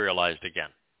materialized again.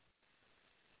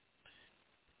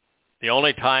 The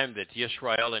only time that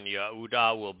Yisrael and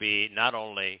Yehudah will be not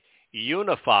only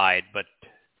unified but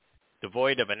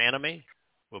devoid of an enemy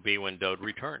will be when Dowd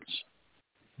returns.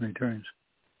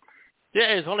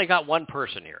 Yeah, he's only got one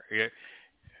person here.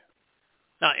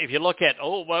 Now, if you look at,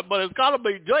 but it's got to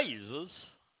be Jesus.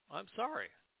 I'm sorry.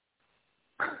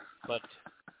 But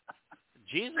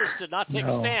Jesus did not take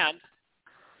a stand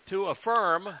to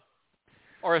affirm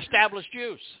or establish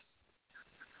Jews.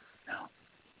 No.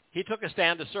 He took a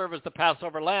stand to serve as the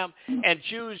Passover lamb, and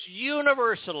Jews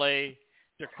universally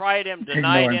decried him,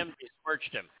 denied him,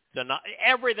 besmirched him.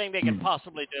 Everything they could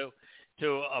possibly do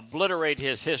to obliterate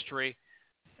his history,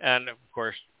 and, of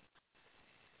course,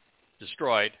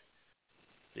 destroyed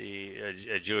the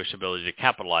Jewish ability to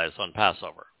capitalize on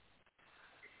Passover.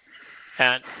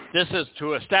 And this is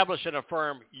to establish and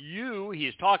affirm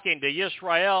he's talking to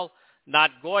Yisrael,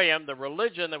 not Goyim, the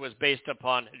religion that was based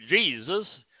upon Jesus,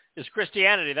 is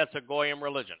Christianity. That's a Goyim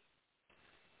religion.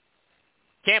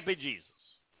 Can't be Jesus.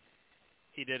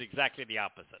 He did exactly the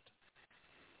opposite.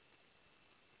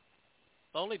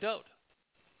 Only Dowd.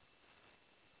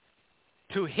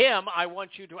 To him, I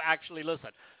want you to actually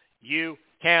listen. You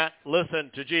can't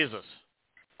listen to Jesus.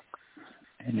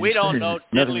 We don't know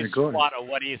diddly squat of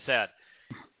what he said.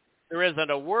 There isn't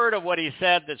a word of what he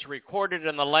said that's recorded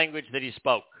in the language that he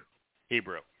spoke,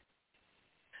 Hebrew.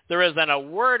 There isn't a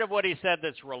word of what he said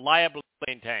that's reliably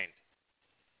maintained.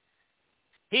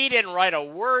 He didn't write a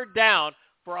word down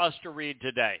for us to read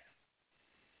today.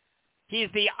 He's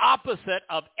the opposite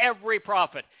of every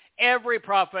prophet. Every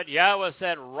prophet, Yahweh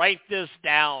said, write this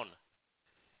down.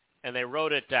 And they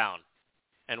wrote it down.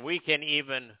 And we can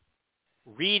even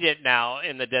read it now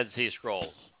in the Dead Sea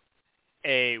Scrolls.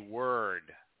 A word.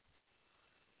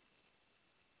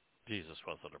 Jesus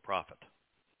wasn't a prophet.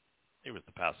 He was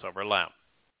the Passover lamb.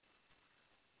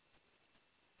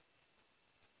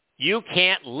 You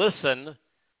can't listen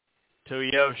to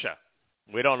Yosha.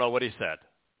 We don't know what he said.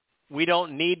 We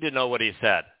don't need to know what he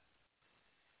said.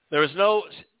 There is no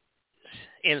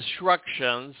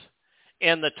instructions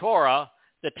in the Torah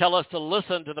that tell us to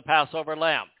listen to the Passover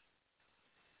lamb.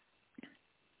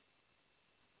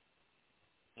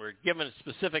 We're given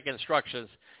specific instructions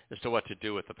as to what to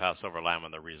do with the Passover lamb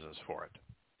and the reasons for it.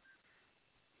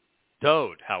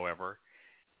 Dowd, however,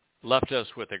 left us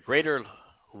with a greater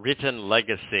written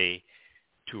legacy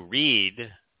to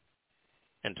read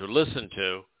and to listen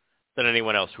to than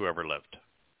anyone else who ever lived.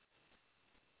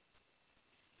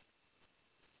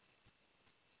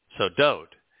 So Dowd,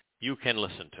 you can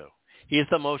listen to. He is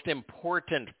the most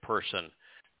important person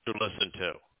to listen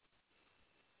to.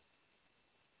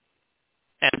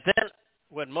 And then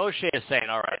when Moshe is saying,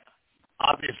 all right,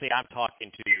 obviously I'm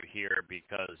talking to you here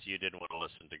because you didn't want to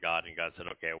listen to God, and God said,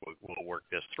 okay, we'll work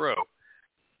this through.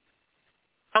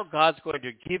 Now God's going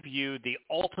to give you the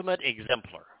ultimate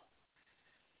exemplar,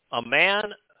 a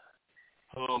man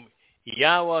whom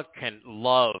Yahweh can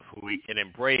love, who he can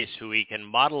embrace, who he can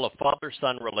model a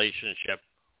father-son relationship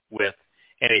with.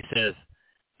 And he says,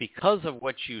 because of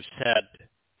what you said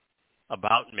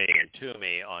about me and to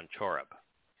me on Choreb,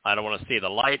 I don't want to see the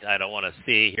light. I don't want to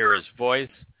hear his voice,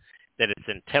 that it's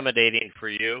intimidating for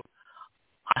you.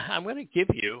 I'm going to give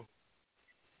you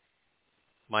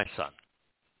my son,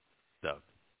 Dowd.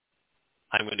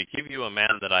 I'm going to give you a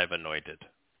man that I've anointed.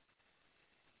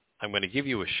 I'm going to give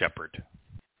you a shepherd.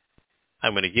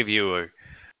 I'm going to give you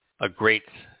a great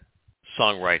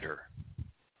songwriter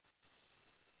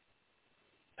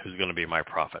who's going to be my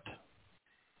prophet.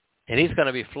 And he's going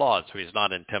to be flawed, so he's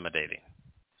not intimidating.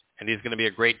 And he's going to be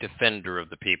a great defender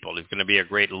of the people. He's going to be a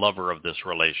great lover of this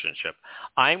relationship.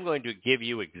 I'm going to give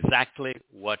you exactly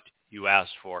what you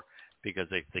asked for because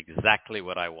it's exactly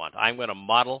what I want. I'm going to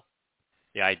model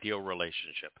the ideal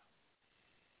relationship.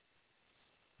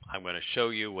 I'm going to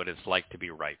show you what it's like to be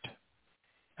right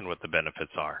and what the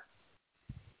benefits are.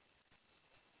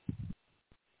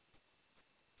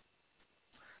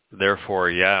 Therefore,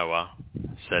 Yahweh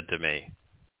said to me,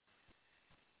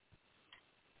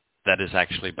 that is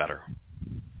actually better.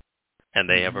 And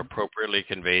they have appropriately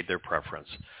conveyed their preference.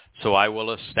 So I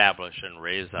will establish and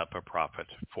raise up a prophet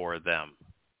for them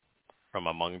from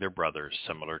among their brothers,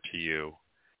 similar to you.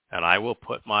 And I will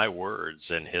put my words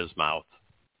in his mouth.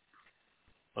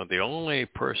 Well, the only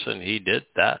person he did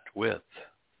that with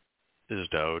is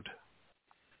Dowd.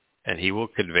 And he will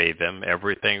convey them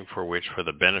everything for which, for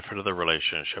the benefit of the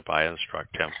relationship, I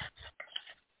instruct him.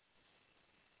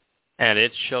 And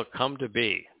it shall come to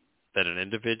be that an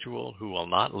individual who will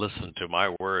not listen to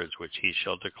my words, which he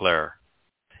shall declare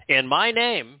in my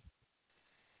name,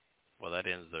 well, that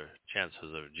ends the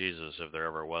chances of Jesus, if there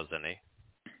ever was any.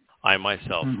 I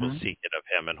myself will seek it of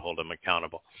him and hold him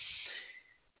accountable.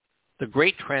 The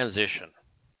great transition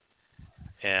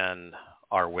and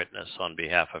our witness on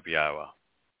behalf of Yahweh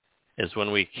is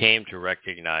when we came to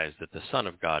recognize that the Son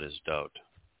of God is Dowd,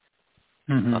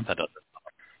 not that other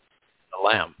son, the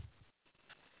Lamb.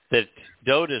 That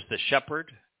Dowd is the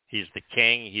shepherd, he's the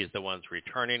king, he's the one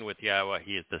returning with Yahweh,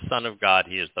 he is the Son of God,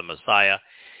 he is the Messiah.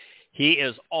 He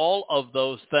is all of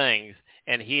those things,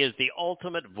 and he is the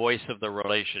ultimate voice of the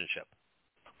relationship.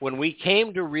 When we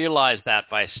came to realize that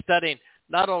by studying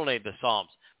not only the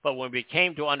Psalms, but when we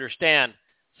came to understand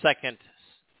 2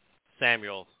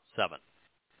 Samuel 7,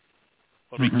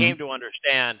 when we came to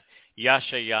understand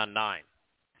Yashayah 9,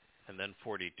 and then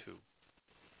 42,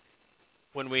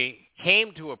 when we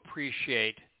came to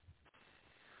appreciate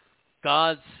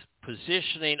God's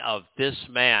positioning of this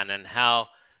man and how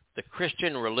the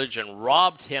Christian religion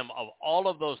robbed him of all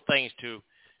of those things to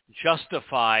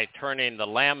justify turning the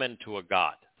lamb into a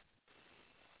god.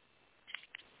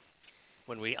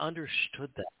 When we understood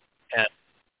that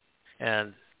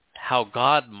and how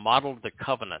God modeled the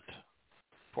covenant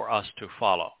for us to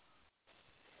follow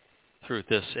through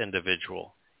this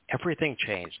individual, everything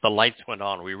changed. The lights went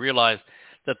on. We realized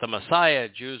that the Messiah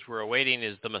Jews were awaiting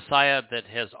is the Messiah that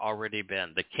has already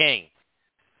been. The king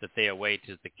that they await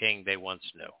is the king they once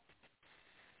knew.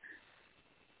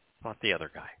 Not the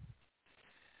other guy.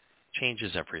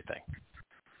 Changes everything.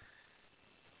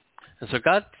 And so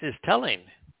God is telling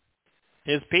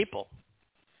his people,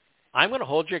 I'm going to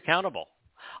hold you accountable.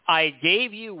 I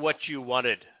gave you what you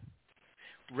wanted.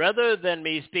 Rather than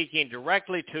me speaking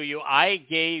directly to you, I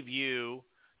gave you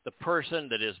the person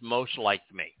that is most like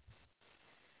me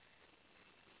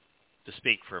to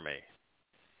speak for me,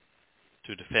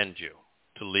 to defend you,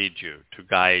 to lead you, to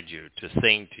guide you, to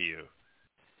sing to you.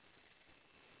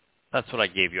 That's what I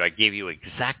gave you. I gave you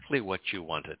exactly what you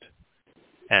wanted.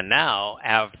 And now,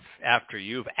 after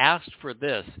you've asked for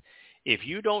this, if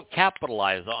you don't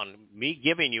capitalize on me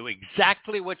giving you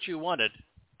exactly what you wanted,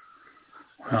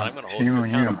 I'm going to hold you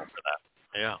accountable for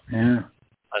that. Yeah.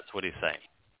 That's what he's saying.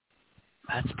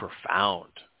 That's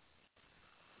profound.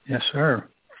 Yes, sir.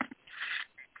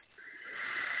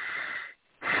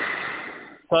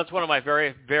 So that's one of my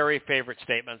very, very favorite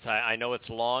statements. I know it's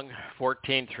long,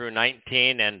 14 through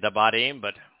 19 and Dabarym,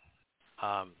 but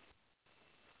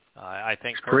I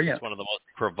think it's one of the most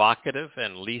provocative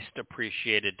and least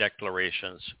appreciated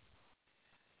declarations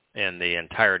in the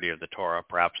entirety of the Torah,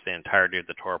 perhaps the entirety of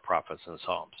the Torah prophets and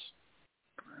Psalms.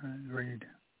 Agreed.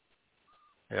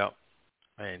 Yeah.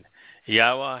 I mean,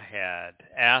 Yahweh had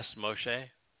asked Moshe,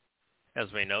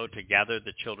 as we know, to gather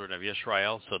the children of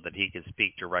Israel so that he could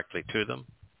speak directly to them.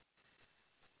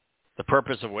 The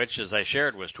purpose of which, as I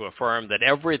shared, was to affirm that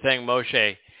everything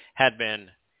Moshe had been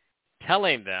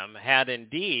telling them had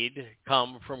indeed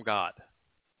come from God.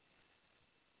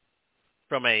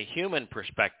 From a human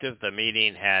perspective, the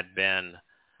meeting had been,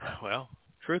 well,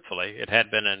 truthfully, it had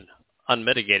been an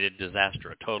unmitigated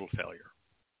disaster, a total failure.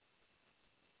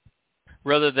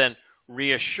 Rather than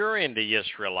reassuring the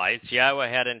Israelites, Yahweh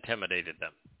had intimidated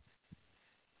them.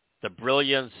 The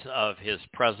brilliance of his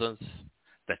presence,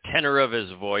 the tenor of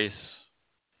his voice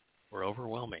were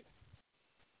overwhelming.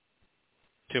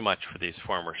 Too much for these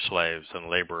former slaves and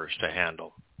laborers to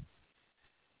handle.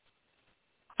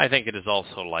 I think it is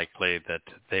also likely that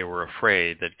they were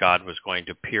afraid that God was going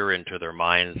to peer into their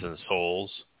minds and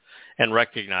souls and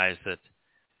recognize that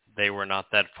they were not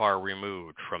that far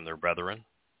removed from their brethren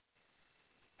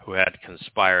who had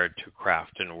conspired to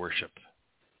craft and worship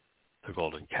the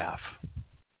golden calf.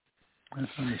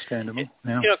 That's understandable.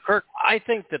 Yeah. Kirk, I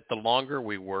think that the longer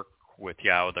we work with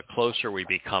Yahweh, the closer we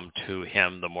become to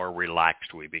him, the more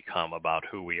relaxed we become about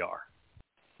who we are.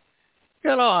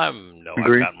 I've got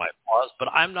my flaws, but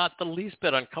I'm not the least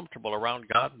bit uncomfortable around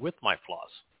God with my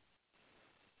flaws.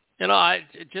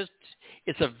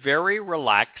 It's a very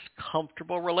relaxed,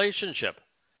 comfortable relationship.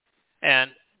 And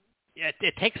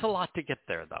it takes a lot to get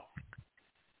there, though.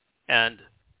 And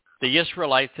the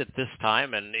Israelites at this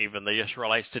time, and even the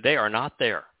Israelites today, are not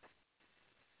there.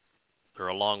 They're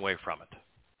a long way from it.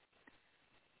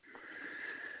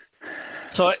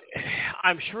 So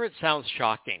I'm sure it sounds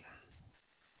shocking,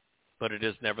 but it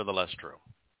is nevertheless true.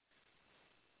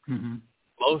 Mm-hmm.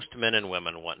 Most men and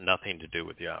women want nothing to do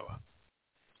with Yahweh.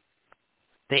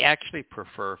 They actually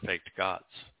prefer faked gods,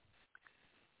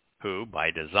 who,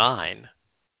 by design,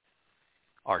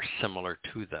 are similar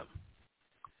to them.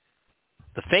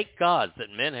 The fake gods that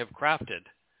men have crafted,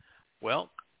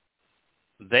 well,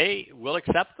 they will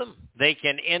accept them. They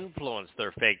can influence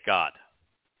their fake god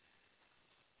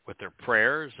with their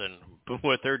prayers and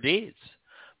with their deeds.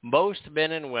 Most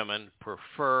men and women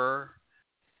prefer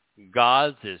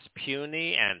gods as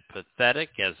puny and pathetic,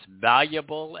 as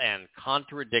valuable and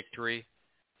contradictory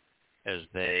as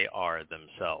they are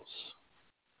themselves.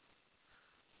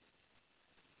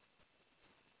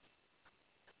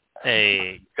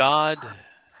 A God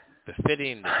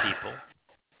befitting the people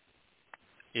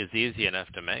is easy enough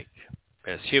to make,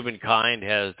 as humankind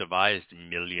has devised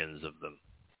millions of them.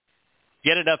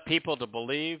 Get enough people to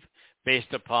believe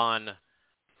based upon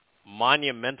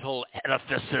monumental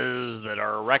edifices that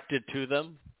are erected to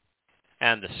them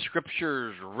and the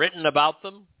scriptures written about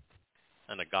them,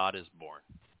 and a God is born.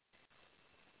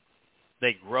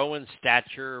 They grow in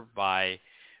stature by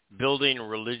building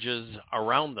religions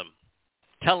around them,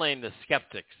 telling the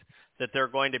skeptics that they're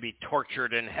going to be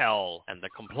tortured in hell, and the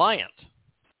compliant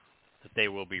that they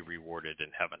will be rewarded in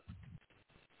heaven.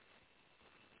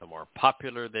 The more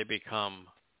popular they become,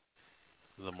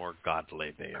 the more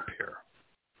godly they appear.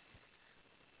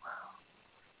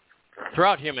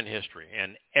 Throughout human history,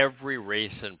 in every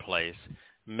race and place,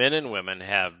 men and women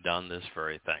have done this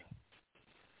very thing,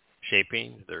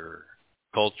 shaping their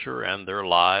culture and their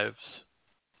lives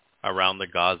around the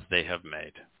gods they have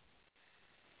made.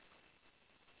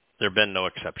 There have been no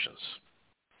exceptions.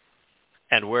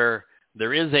 And where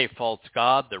there is a false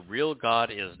god, the real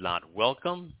God is not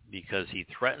welcome because he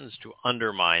threatens to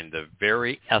undermine the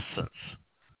very essence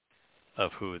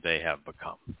of who they have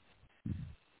become.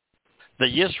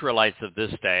 The Israelites of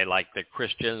this day, like the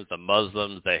Christians, the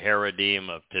Muslims, the Haredim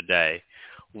of today,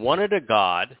 wanted a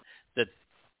God that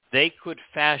they could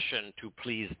fashion to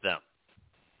please them,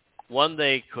 one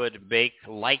they could make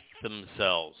like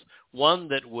themselves, one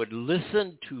that would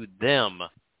listen to them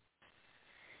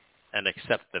and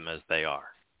accept them as they are.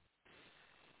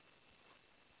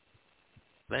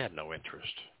 They had no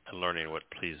interest in learning what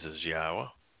pleases Yahweh,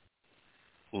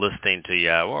 listening to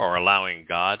Yahweh, or allowing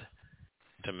God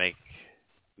to make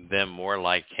them more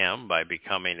like him by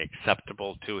becoming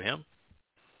acceptable to him.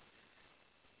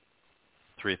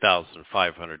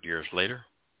 3,500 years later,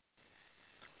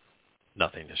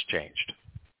 nothing has changed.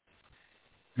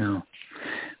 No.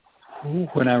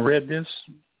 When I read this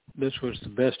was the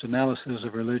best analysis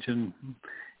of religion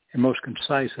and most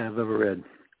concise I've ever read.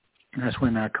 And that's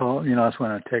when I call, that's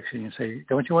when I text you and say,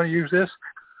 don't you want to use this?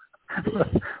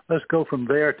 Let's go from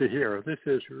there to here. This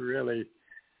is really,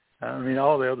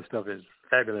 all the other stuff is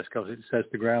fabulous because it sets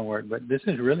the groundwork, but this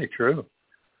is really true.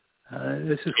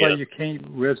 This is why you can't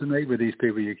resonate with these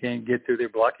people. You can't get through their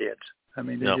blockheads.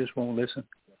 They just won't listen.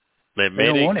 They've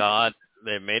made a God.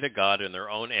 They've made a God in their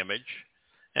own image,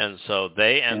 and so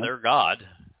they and their God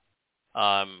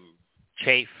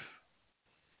chafe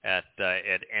at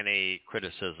any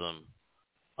criticism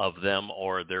of them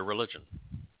or their religion,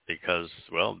 because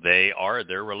they are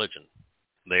their religion.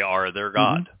 They are their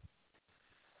God.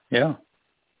 Mm-hmm. Yeah.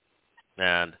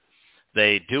 And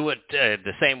they do it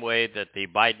the same way that the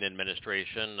Biden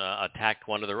administration attacked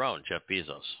one of their own, Jeff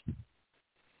Bezos,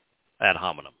 ad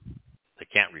hominem. They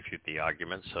can't refute the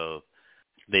argument, so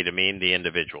they demean the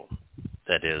individual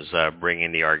that is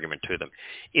bringing the argument to them.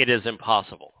 It is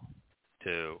impossible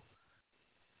to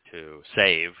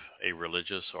save a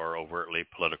religious or overtly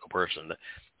political person.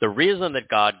 The reason that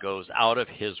God goes out of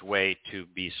his way to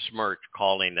besmirch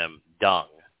calling them dung,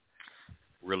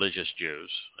 religious Jews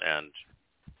and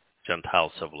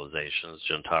Gentile civilizations,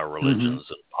 Gentile religions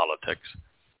and politics,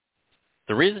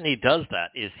 the reason he does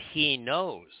that is he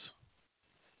knows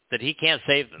that he can't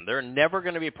save them. They're never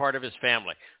going to be part of his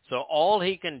family. So all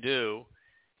he can do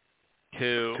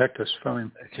to protect us from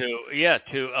him,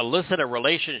 to elicit a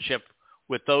relationship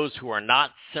with those who are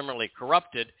not similarly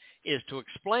corrupted is to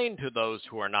explain to those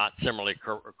who are not similarly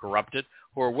corrupted,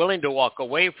 who are willing to walk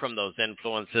away from those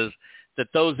influences, that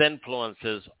those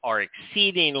influences are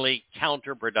exceedingly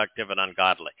counterproductive and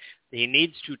ungodly. He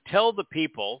needs to tell the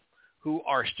people who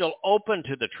are still open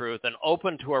to the truth and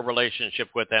open to a relationship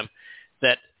with them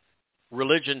that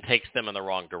religion takes them in the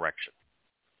wrong direction.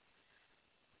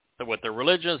 That what the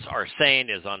religions are saying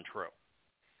is untrue.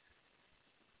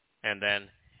 And then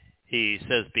he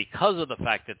says because of the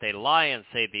fact that they lie and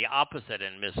say the opposite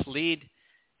and mislead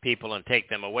people and take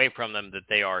them away from them, that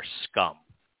they are scum.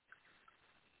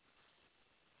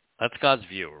 That's God's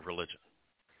view of religion.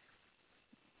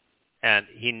 And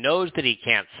he knows that he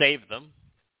can't save them.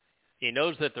 He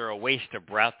knows that they're a waste of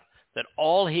breath, that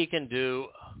all he can do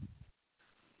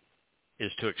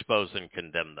is to expose and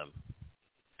condemn them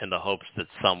in the hopes that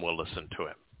some will listen to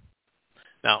him.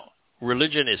 Now,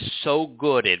 religion is so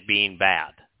good at being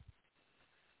bad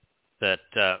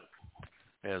that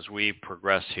as we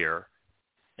progress here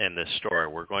in this story,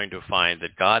 we're going to find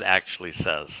that God actually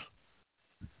says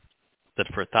that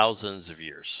for thousands of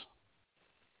years,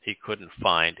 he couldn't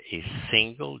find a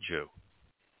single Jew,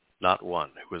 not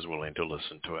one, who was willing to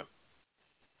listen to him.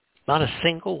 Not a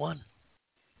single one.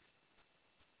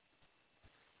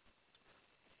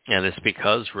 And it's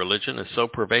because religion is so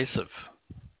pervasive.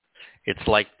 It's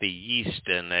like the yeast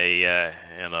in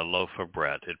a loaf of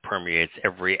bread. It permeates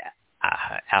every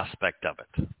aspect of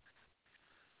it.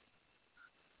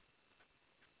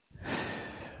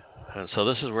 And so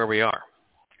this is where we are.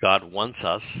 God wants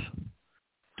us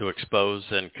to expose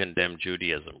and condemn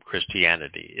Judaism,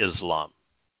 Christianity, Islam,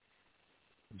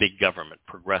 big government,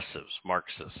 progressives,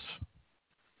 Marxists,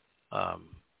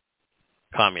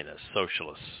 communists,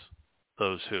 socialists,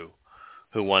 those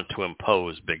who want to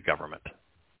impose big government,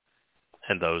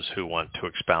 and those who want to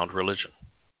expound religion.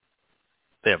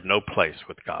 They have no place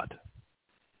with God.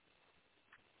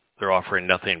 They're offering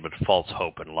nothing but false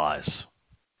hope and lies.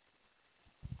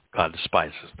 God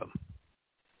despises them.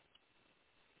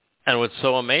 And what's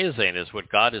so amazing is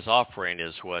what God is offering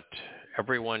is what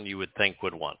everyone you would think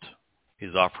would want.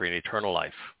 He's offering eternal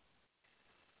life.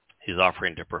 He's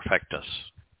offering to perfect us.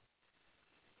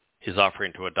 He's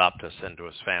offering to adopt us into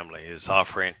his family. He's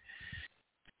offering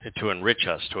to enrich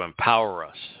us, to empower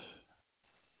us,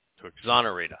 to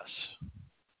exonerate us,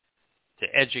 to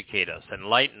educate us,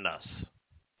 enlighten us.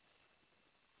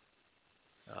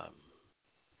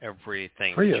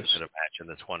 Everything that you could imagine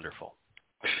that's wonderful.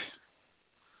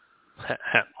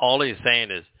 All he's saying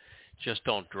is, just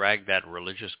don't drag that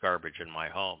religious garbage in my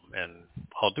home, and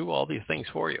I'll do all these things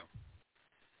for you.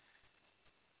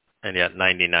 And yet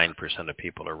 99% of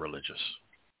people are religious.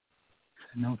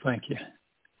 No, thank you.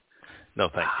 No,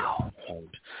 thank you. I'm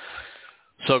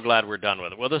so glad we're done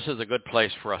with it. Well, this is a good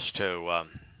place for us to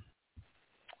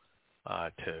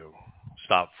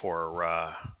stop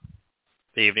for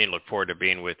the evening. Look forward to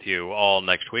being with you all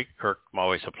next week. Kirk,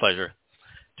 always a pleasure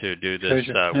to do this.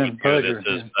 Pleasure.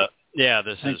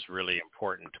 This is really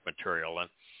important material,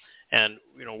 and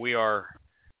we are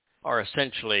are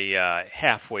essentially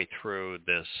halfway through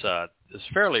this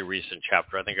fairly recent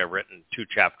chapter. I think I've written 2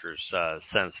 chapters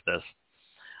since this,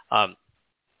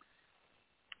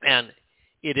 and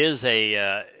it is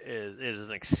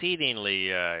an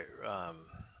exceedingly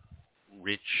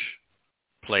rich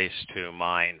place to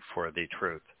mine for the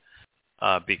truth,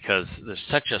 because there's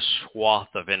such a swath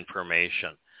of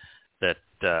information that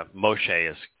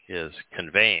Moshe is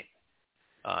conveying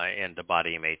in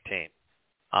Dabarym 18.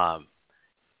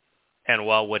 And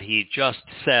while what he just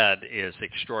said is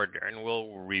extraordinary, and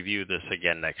we'll review this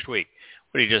again next week,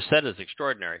 what he just said is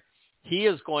extraordinary, he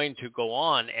is going to go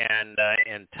on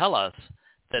and tell us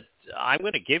that I'm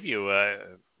going to give you a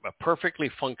perfectly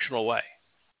functional way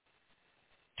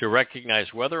to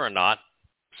recognize whether or not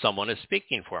someone is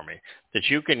speaking for me. That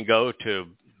you can go to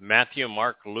Matthew,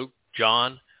 Mark, Luke,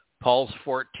 John, Paul's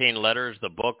 14 letters, the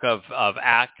book of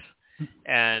Acts,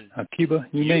 and Akiba,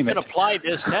 you can name it. apply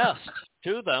this test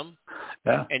to them,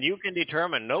 and you can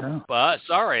determine,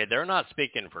 sorry, they're not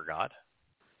speaking for God.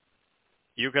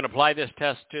 You can apply this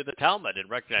test to the Talmud and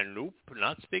recognize, nope,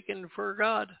 not speaking for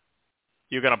God.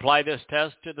 You can apply this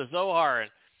test to the Zohar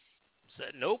and say,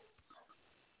 nope,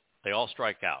 they all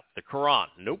strike out. The Quran,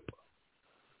 nope,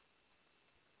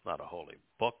 not a holy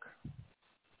book.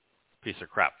 Piece of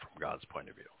crap from God's point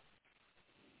of view.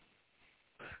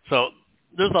 So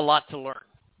there's a lot to learn.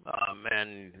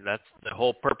 And that's the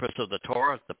whole purpose of the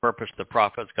Torah, the purpose of the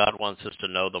prophets. God wants us to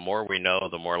know. The more we know,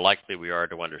 the more likely we are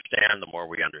to understand. The more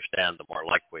we understand, the more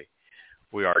likely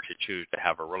we are to choose to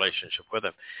have a relationship with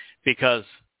him. Because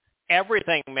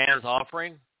everything man's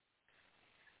offering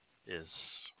is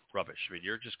rubbish. I mean,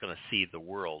 you're just going to see the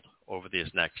world over these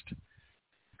next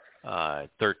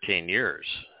 13 years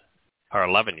or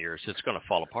 11 years. It's going to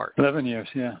fall apart. 11 years,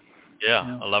 yeah.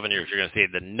 Yeah, 11 years, you're going to see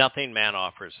that nothing man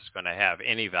offers is going to have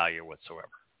any value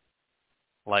whatsoever.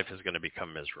 Life is going to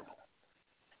become miserable.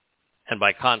 And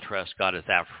by contrast, God is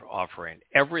offering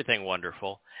everything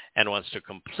wonderful and wants to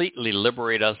completely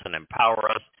liberate us and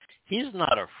empower us. He's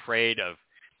not afraid of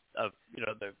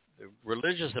the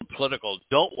religious and political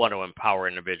don't want to empower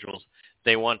individuals.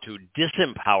 They want to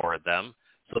disempower them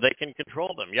so they can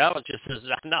control them. Yahweh just says,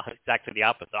 no, exactly the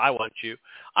opposite. I want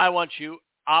you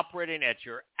operating at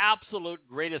your absolute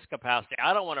greatest capacity.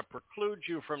 I don't want to preclude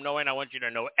you from knowing. I want you to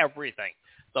know everything.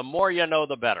 The more you know,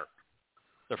 the better.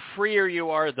 The freer you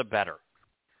are, the better.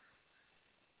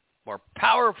 The more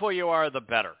powerful you are, the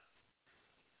better.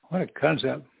 What a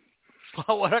concept.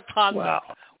 What a concept. Wow.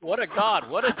 What a God.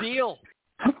 What a deal.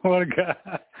 What a God.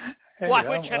 Hey, Why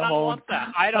would you not want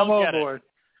that? I don't get it.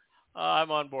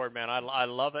 I'm on board, man. I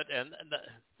love it. And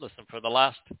listen, for the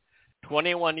last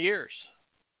 21 years,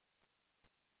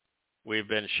 we've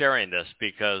been sharing this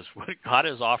because what God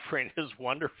is offering is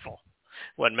wonderful.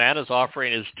 What man is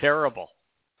offering is terrible.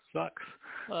 Sucks.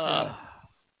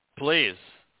 Please,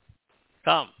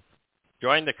 come.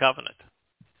 Join the covenant.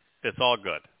 It's all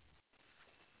good.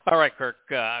 All right, Kirk,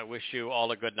 I wish you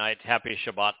all a good night. Happy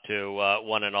Shabbat to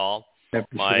one and all. Happy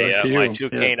My Shabbat to you. my 2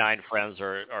 canine friends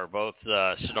are both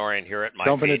snoring here at my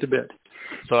Jumping feet. at the bit.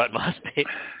 So it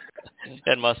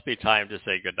must be time to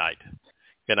say good night.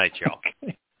 Good night, y'all.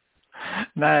 Okay.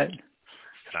 Night.